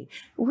connectivity.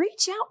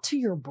 Reach out to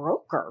your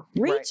broker.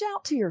 Reach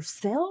out to your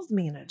sales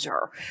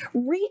manager.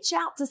 Reach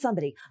out to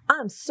somebody.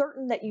 I'm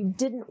certain that you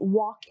didn't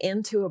walk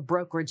into a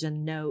brokerage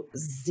and know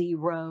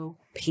zero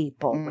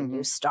people when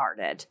you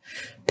started.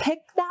 Pick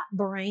that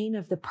brain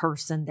of the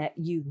person that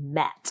you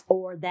met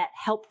or that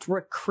helped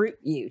recruit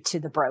you to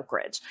the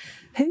brokerage.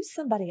 Who's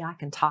somebody I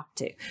can talk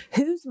to?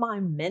 Who's my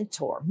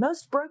mentor?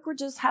 Most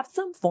brokerages have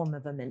some form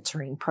of a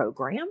mentoring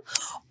program,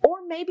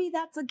 or maybe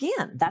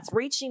that's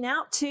reaching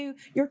out to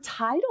your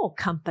title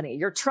company,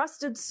 your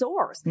trusted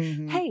source.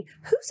 Hey,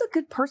 who's a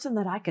good person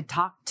that I could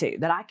talk to,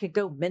 that I could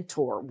go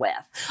mentor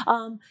with?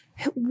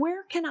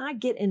 Where can I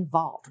get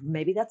involved?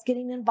 Maybe that's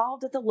getting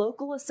involved at the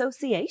local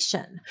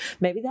association.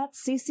 Maybe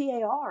that's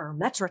CCAR or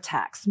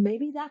Metrotax.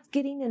 Maybe that's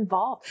getting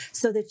involved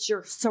so that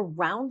you're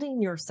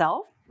surrounding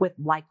yourself with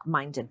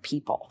like-minded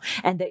people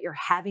and that you're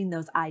having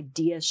those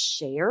ideas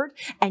shared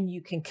and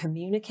you can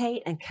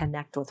communicate and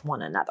connect with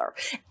one another.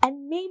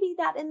 And maybe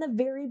that in the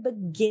very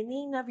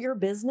beginning of your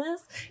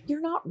business,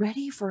 you're not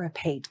ready for a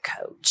paid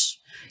coach.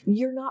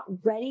 You're not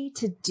ready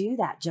to do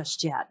that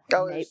just yet.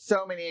 Oh, there's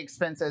so many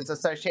expenses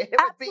associated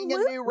with being a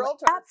new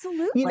realtor.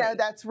 Absolutely.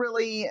 That's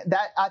really,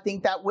 I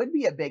think that would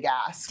be a big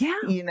ask. Yeah.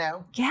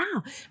 Yeah.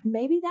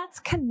 Maybe that's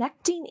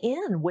connecting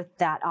in with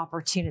that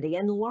opportunity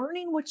and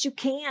learning what you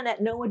can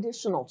at no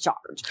additional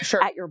charge.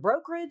 Sure. At your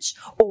brokerage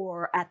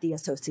or at the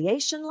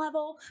association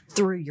level,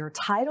 through your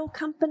title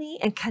company,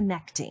 and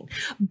connecting.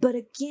 But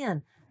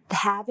again,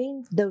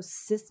 having those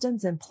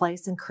systems in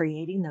place and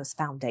creating those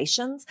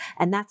foundations,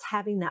 and that's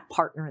having that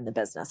partner in the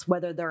business,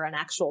 whether they're an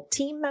actual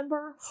team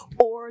member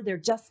or they're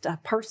just a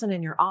person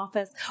in your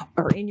office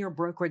or in your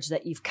brokerage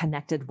that you've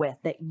connected with,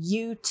 that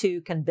you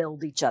two can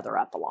build each other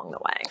up along the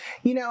way.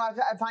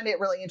 I find it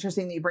really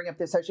interesting that you bring up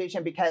the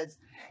association because,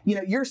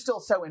 you're still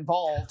so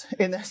involved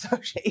in the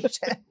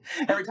association.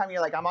 Every time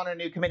you're like, I'm on a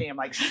new committee, I'm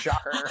like,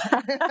 shocker.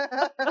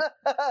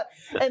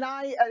 And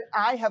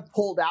I have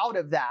pulled out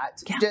of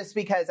that just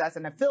because as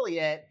an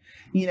affiliate,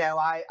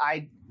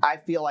 I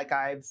feel like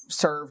I've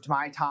served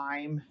my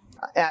time.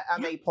 I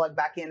may plug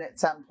back in at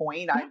some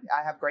point.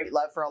 I have great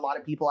love for a lot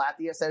of people at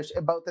the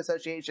both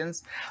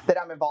associations that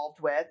I'm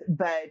involved with.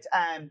 But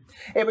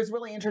it was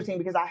really interesting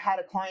because I had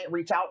a client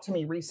reach out to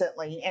me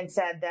recently and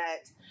said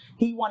that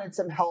he wanted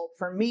some help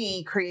for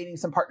me creating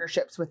some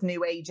partnerships with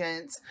new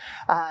agents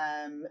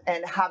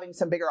and having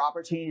some bigger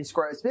opportunities to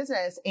grow his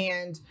business.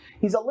 And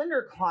he's a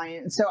lender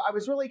client. So I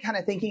was really kind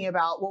of thinking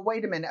about, well,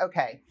 wait a minute.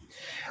 Okay.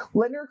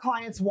 Lender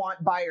clients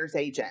want buyer's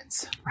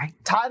agents. Right.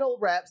 Title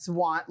reps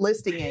want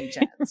listing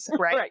agents.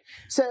 Right.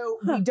 So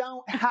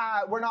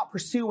we're not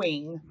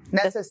pursuing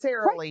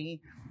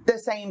necessarily the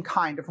same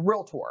kind of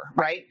realtor.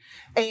 Right.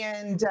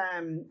 And,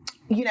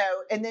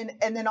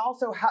 and then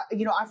also how,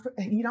 you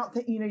don't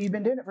think, you've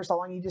been doing it for so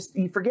long,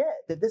 you forget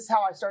that this is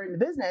how I started the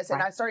business.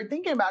 And I started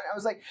thinking about it. I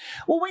was like,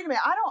 well, wait a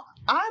minute.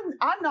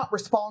 I'm not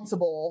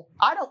responsible.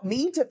 I don't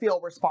need to feel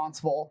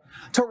responsible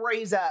to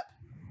raise up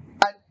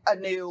a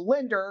new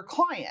lender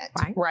client,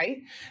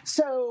 right?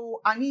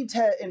 So I need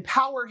to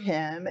empower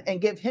him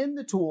and give him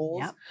the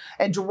tools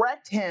and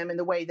direct him in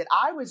the way that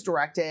I was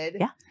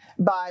directed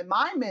by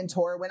my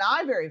mentor when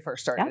I very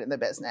first started in the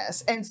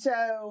business. And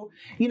so,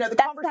 the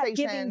conversation, that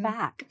giving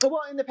back.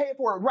 Well, and the pay it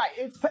forward, right?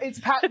 It's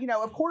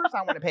of course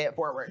I want to pay it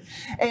forward,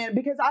 and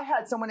because I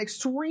had someone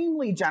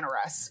extremely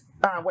generous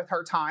with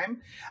her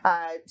time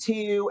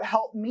to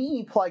help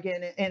me plug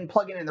in in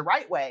the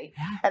right way.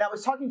 And I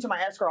was talking to my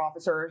escrow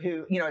officer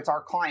who, it's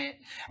our client.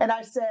 And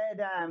I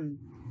said,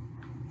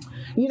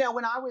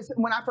 when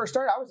I first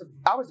started,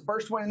 I was the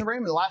first one in the room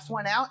and the last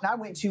one out, and I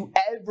went to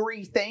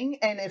everything.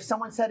 And if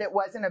someone said it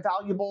wasn't a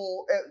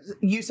valuable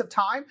use of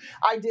time,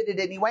 I did it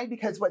anyway,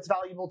 because what's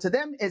valuable to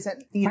them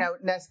isn't,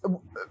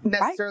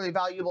 necessarily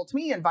valuable to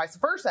me, and vice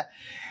versa.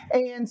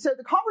 And so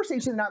the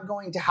conversation that I'm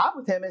going to have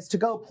with him is to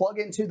go plug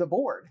into the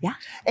board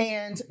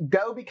and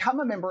go become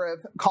a member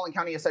of Collin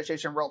County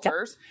Association of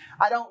Realtors.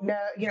 I don't know,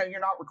 you're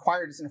not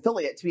required as an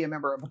affiliate to be a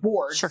member of a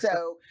board.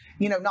 So,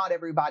 not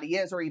everybody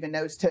is or even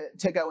knows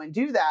to go and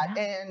do that,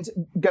 and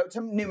go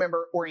to new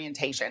member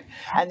orientation,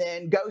 and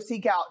then go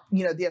seek out,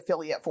 the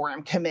affiliate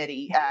forum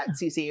committee at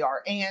CCAR,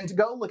 and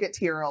go look at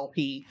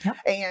TRLP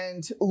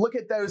and look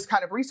at those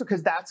kind of resources,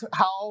 because that's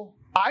how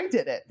I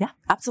did it. Yeah,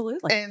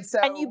 absolutely. And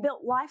you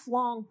built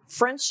lifelong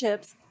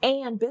friendships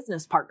and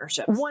business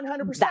partnerships.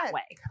 100%. That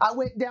way. I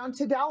went down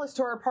to Dallas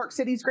to our Park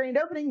City's grand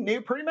opening,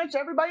 knew pretty much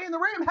everybody in the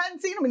room,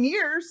 hadn't seen them in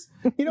years.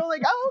 Oh,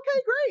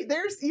 okay, great.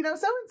 There's,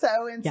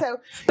 so-and-so. And so.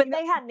 But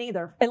they hadn't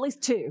either, at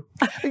least two.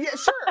 Yeah,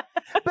 sure.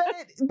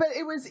 But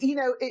it was,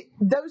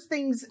 those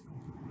things,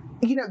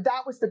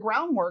 that was the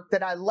groundwork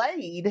that I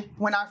laid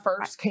when I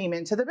first came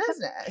into the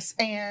business.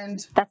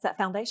 And that's that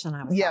foundation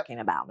I was talking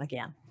about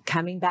again.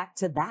 Coming back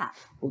to that,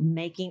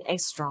 making a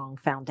strong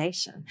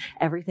foundation.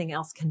 Everything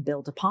else can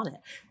build upon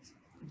it.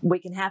 We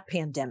can have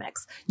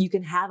pandemics. You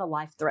can have a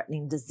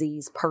life-threatening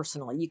disease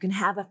personally. You can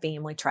have a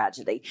family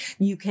tragedy.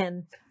 You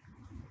can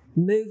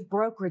move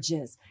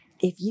brokerages.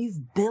 If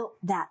you've built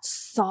that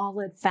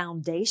solid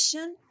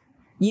foundation,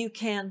 you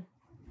can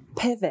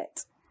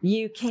pivot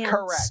You can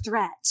Correct.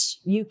 stretch.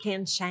 You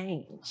can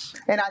change.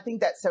 And I think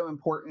that's so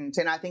important.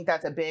 And I think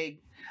that's a big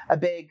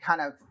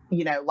kind of,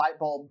 light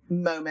bulb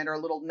moment or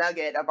little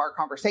nugget of our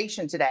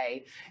conversation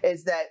today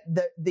is that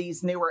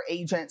these newer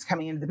agents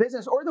coming into the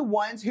business, or the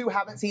ones who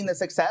haven't seen the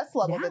success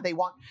level that they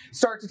want,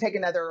 start to take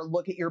another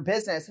look at your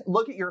business,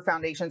 look at your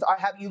foundations.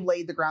 Have you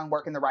laid the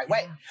groundwork in the right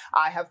way?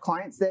 I have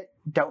clients that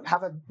don't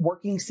have a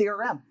working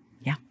CRM.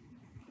 Yeah.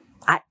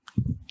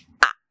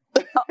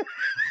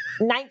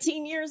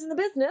 19 years in the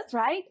business,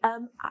 right?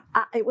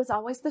 It was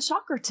always the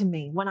shocker to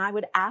me when I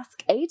would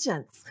ask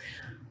agents,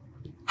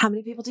 how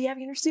many people do you have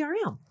in your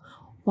CRM?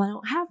 Well, I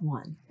don't have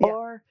one. Yeah.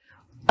 Or,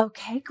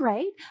 okay,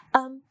 great.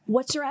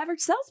 What's your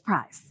average sales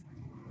price?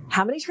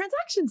 How many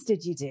transactions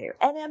did you do?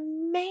 And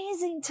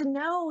amazing to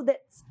know that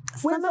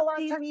When's the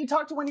last time you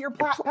talked to one of your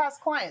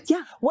past clients?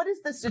 Yeah. What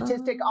is the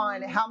statistic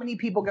on how many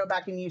people go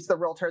back and use the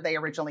realtor they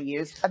originally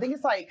used? I think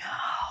it's like...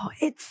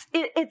 It's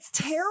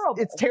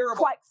terrible. It's terrible.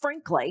 Quite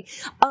frankly.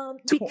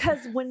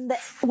 Because when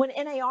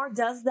NAR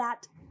does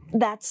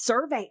that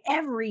survey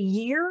every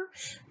year,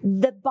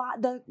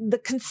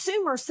 the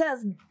consumer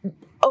says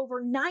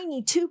over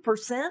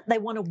 92% they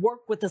want to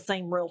work with the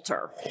same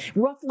realtor.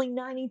 Roughly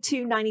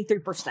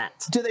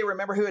 93%. Do they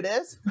remember who it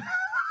is?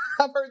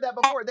 I've heard that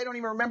before. They don't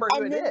even remember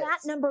who it is. And then that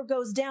number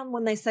goes down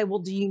when they say, well,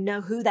 do you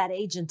know who that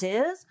agent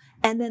is?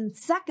 And then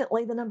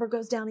secondly, the number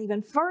goes down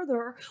even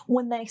further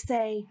when they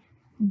say,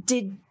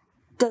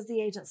 does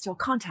the agent still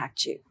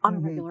contact you on a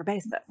regular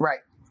basis? Right.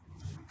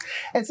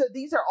 And so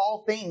these are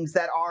all things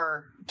that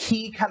are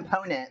key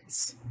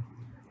components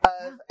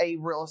of a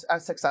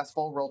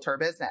successful realtor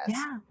business.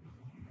 Yeah.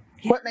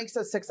 What makes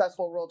a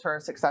successful realtor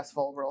a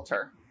successful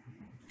realtor?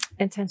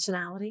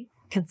 Intentionality,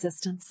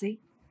 consistency,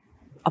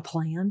 a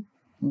plan,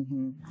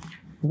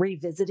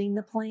 revisiting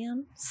the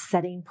plan,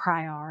 setting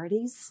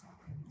priorities,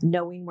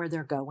 knowing where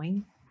they're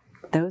going.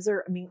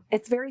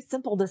 It's very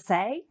simple to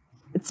say.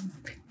 It's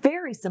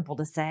very simple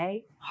to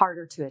say,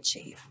 harder to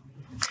achieve.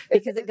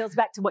 Because it goes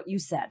back to what you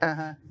said.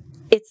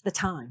 It's the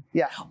time.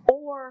 Yeah.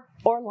 Or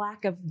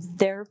lack of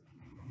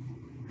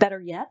better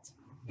yet,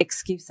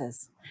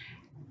 excuses.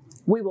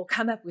 We will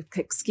come up with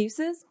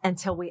excuses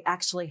until we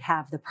actually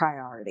have the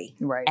priority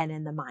and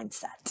in the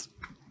mindset.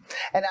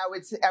 And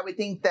I would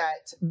think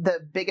that the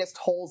biggest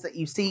holes that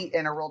you see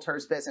in a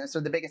realtor's business,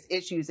 or the biggest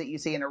issues that you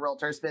see in a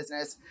realtor's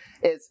business,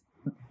 is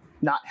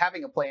not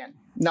having a plan,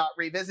 not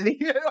revisiting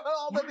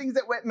all the things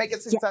that make a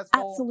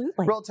successful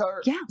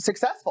realtor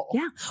successful.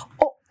 Yeah.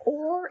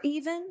 Or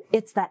even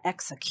it's that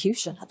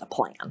execution of the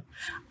plan.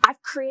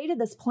 I've created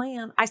this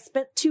plan. I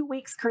spent 2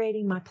 weeks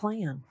creating my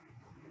plan,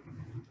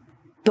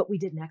 but we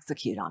didn't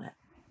execute on it.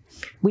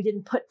 We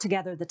didn't put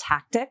together the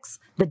tactics,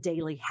 the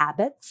daily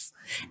habits,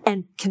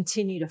 and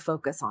continue to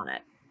focus on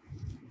it.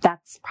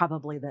 That's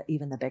probably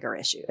even the bigger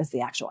issue is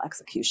the actual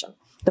execution,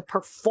 the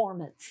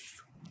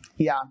performance.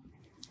 Yeah.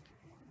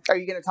 Are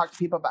you going to talk to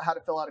people about how to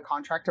fill out a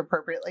contract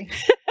appropriately?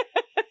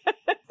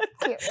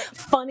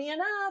 Funny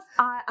enough,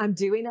 I'm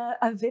doing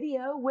a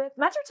video with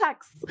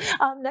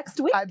Metrotex next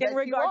week in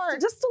regards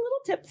to just a little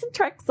tips and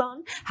tricks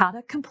on how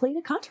to complete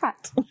a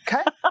contract.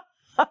 Okay.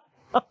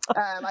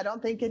 I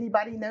don't think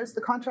anybody knows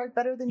the contract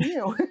better than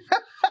you.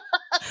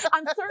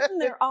 I'm certain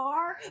there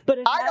are, but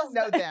I don't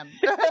know them.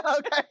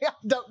 Okay, I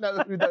don't know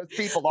who those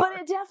people are.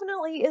 But it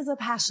definitely is a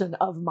passion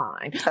of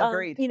mine.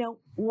 Agreed.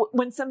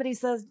 When somebody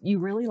says you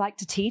really like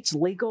to teach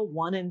Legal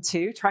 1 and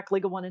 2, Track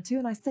Legal 1 and 2,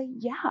 and I say,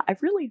 yeah, I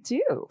really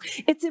do.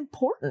 It's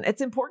important.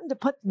 It's important to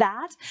put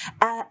that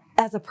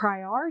as a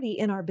priority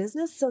in our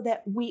business so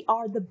that we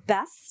are the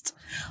best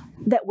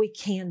that we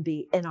can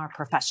be in our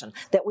profession,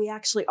 that we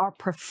actually are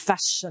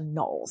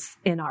professionals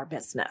in our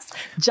business,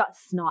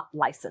 just not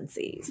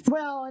licensees.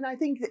 Well, and I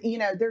think that,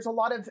 there's a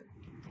lot of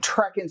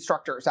truck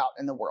instructors out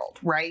in the world,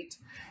 right?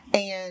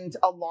 And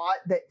a lot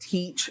that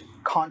teach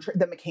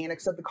the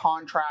mechanics of the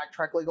contract,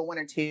 Track Legal 1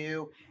 and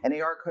 2, and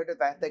AR Code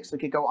of Ethics. We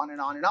could go on and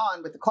on and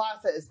on with the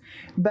classes.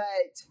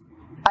 But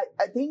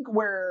I think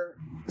where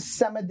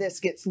some of this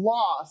gets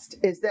lost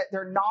is that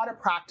they're not a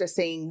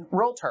practicing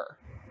realtor.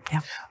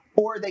 Yeah.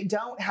 Or they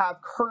don't have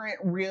current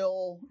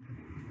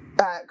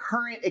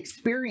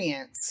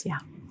experience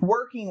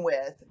working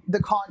with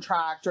the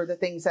contract or the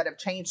things that have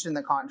changed in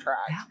the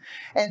contract. Yeah.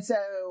 And so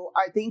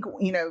I think,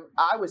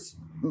 I was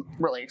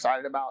really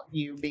excited about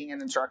you being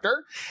an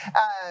instructor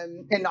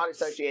and not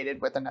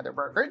associated with another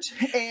brokerage,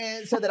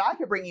 and so that I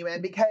could bring you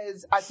in,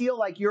 because I feel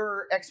like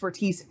your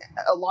expertise,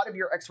 a lot of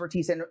your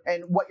expertise and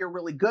what you're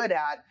really good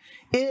at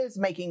is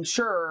making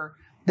sure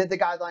that the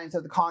guidelines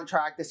of the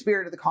contract, the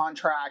spirit of the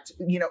contract,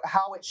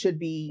 how it should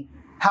be,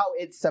 how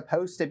it's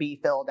supposed to be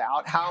filled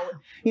out,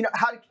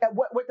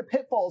 what the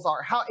pitfalls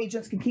are, how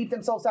agents can keep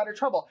themselves out of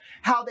trouble,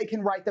 how they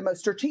can write the most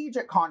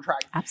strategic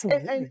contract.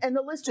 Absolutely. And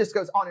the list just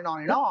goes on and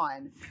on and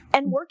on.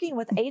 And working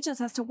with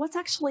agents as to what's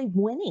actually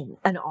winning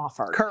an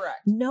offer.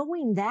 Correct.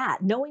 Knowing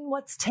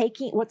what's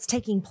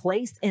taking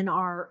place in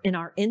our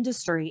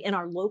industry, in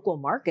our local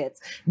markets,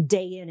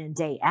 day in and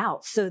day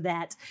out, so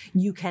that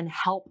you can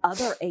help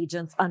other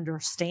agents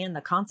understand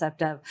the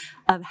concept of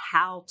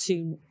how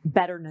to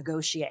better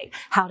negotiate,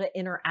 how to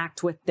enter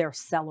interact with their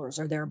sellers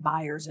or their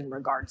buyers in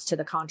regards to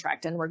the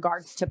contract, in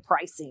regards to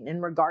pricing,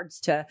 in regards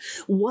to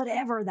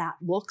whatever that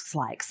looks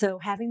like. So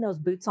having those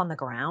boots on the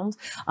ground,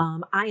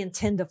 I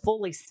intend to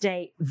fully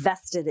stay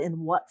vested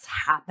in what's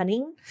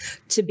happening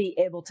to be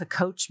able to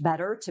coach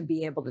better, to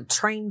be able to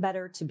train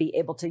better, to be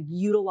able to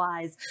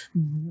utilize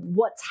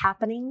what's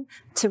happening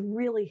to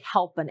really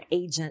help an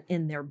agent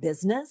in their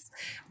business,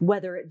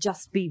 whether it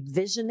just be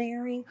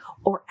visionary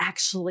or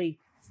actually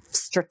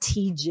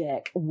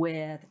strategic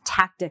with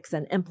tactics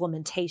and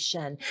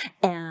implementation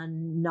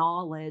and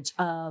knowledge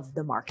of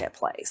the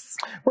marketplace.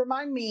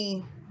 Remind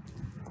me,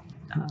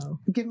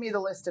 give me the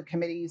list of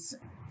committees,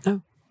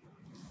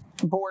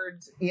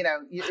 boards,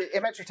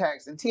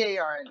 Metrotex and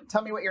TAR, and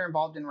tell me what you're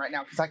involved in right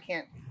now, because I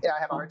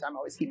have a hard time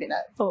always keeping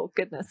up. Oh,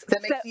 goodness.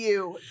 That makes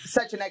you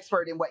such an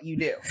expert in what you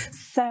do.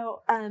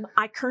 So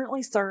I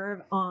currently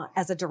serve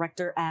as a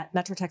director at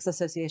Metrotex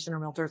Association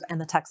of Realtors and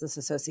the Texas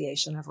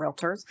Association of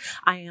Realtors.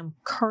 I am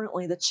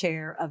currently the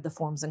chair of the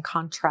Forms and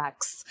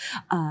Contracts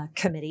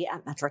Committee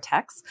at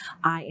Metrotex.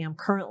 I am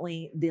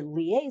currently the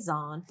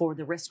liaison for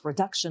the Risk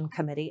Reduction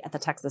Committee at the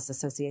Texas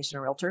Association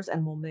of Realtors,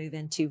 and will move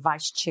into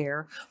vice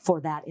chair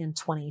for that in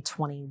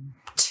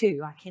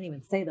 2022. I can't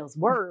even say those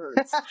words.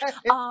 It's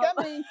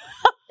coming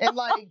in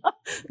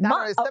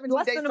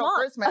 17 days till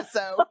Christmas.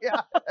 So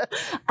yeah.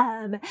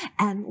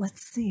 And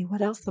let's see,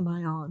 what else am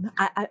I on?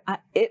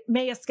 It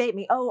may escape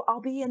me. Oh,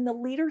 I'll be in the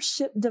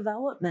leadership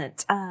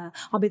development.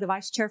 I'll be the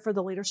vice chair for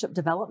the leadership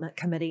development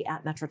committee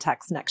at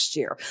Metrotex next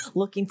year.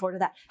 Looking forward to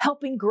that.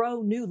 Helping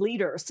grow new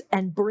leaders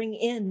and bring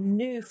in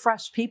new,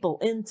 fresh people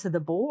into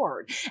the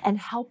board and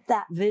help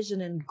that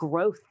vision and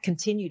growth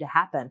continue to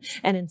happen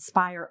and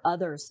inspire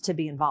others to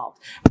be involved.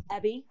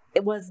 Abby,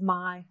 it was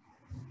my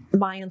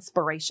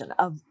inspiration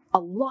of a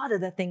lot of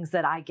the things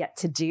that I get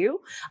to do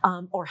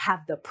or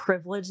have the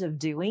privilege of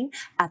doing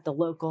at the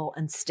local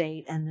and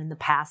state, and in the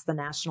past, the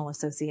National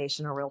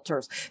Association of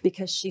Realtors,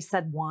 because she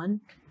said,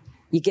 one,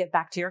 you give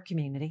back to your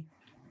community,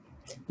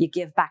 you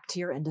give back to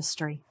your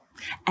industry,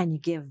 and you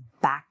give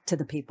back to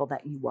the people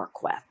that you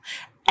work with.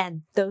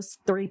 And those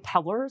three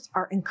pillars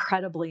are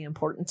incredibly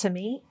important to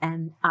me,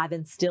 and I've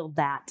instilled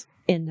that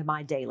into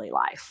my daily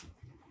life.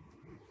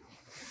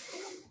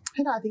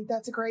 And I think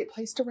that's a great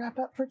place to wrap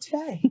up for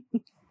today.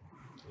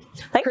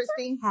 Thanks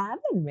Kristi, for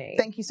having me.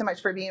 Thank you so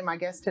much for being my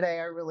guest today.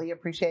 I really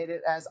appreciate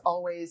it. As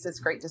always, it's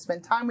great to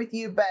spend time with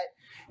you, but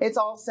it's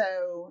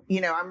also,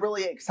 I'm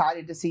really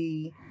excited to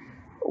see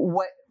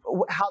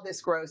how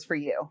this grows for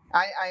you.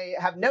 I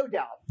have no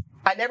doubt.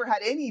 I never had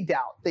any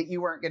doubt that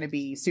you weren't going to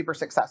be super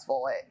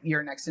successful at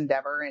your next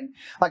endeavor. And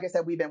like I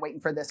said, we've been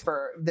waiting for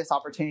this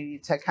opportunity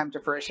to come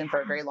to fruition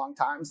for a very long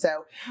time.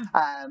 So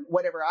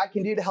whatever I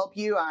can do to help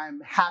you,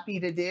 I'm happy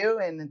to do.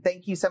 And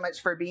thank you so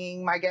much for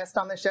being my guest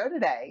on the show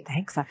today.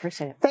 Thanks. I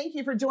appreciate it. Thank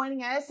you for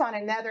joining us on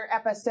another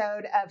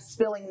episode of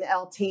Spilling the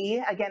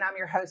LT. Again, I'm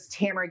your host,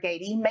 Tamera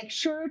Gaede. Make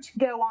sure to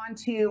go on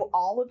to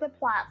all of the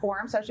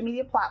platforms, social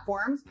media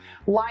platforms,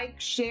 like,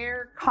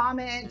 share,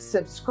 comment,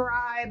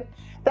 subscribe.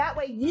 That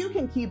way you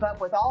can keep up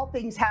with all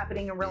things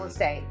happening in real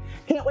estate.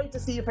 Can't wait to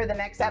see you for the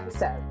next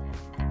episode.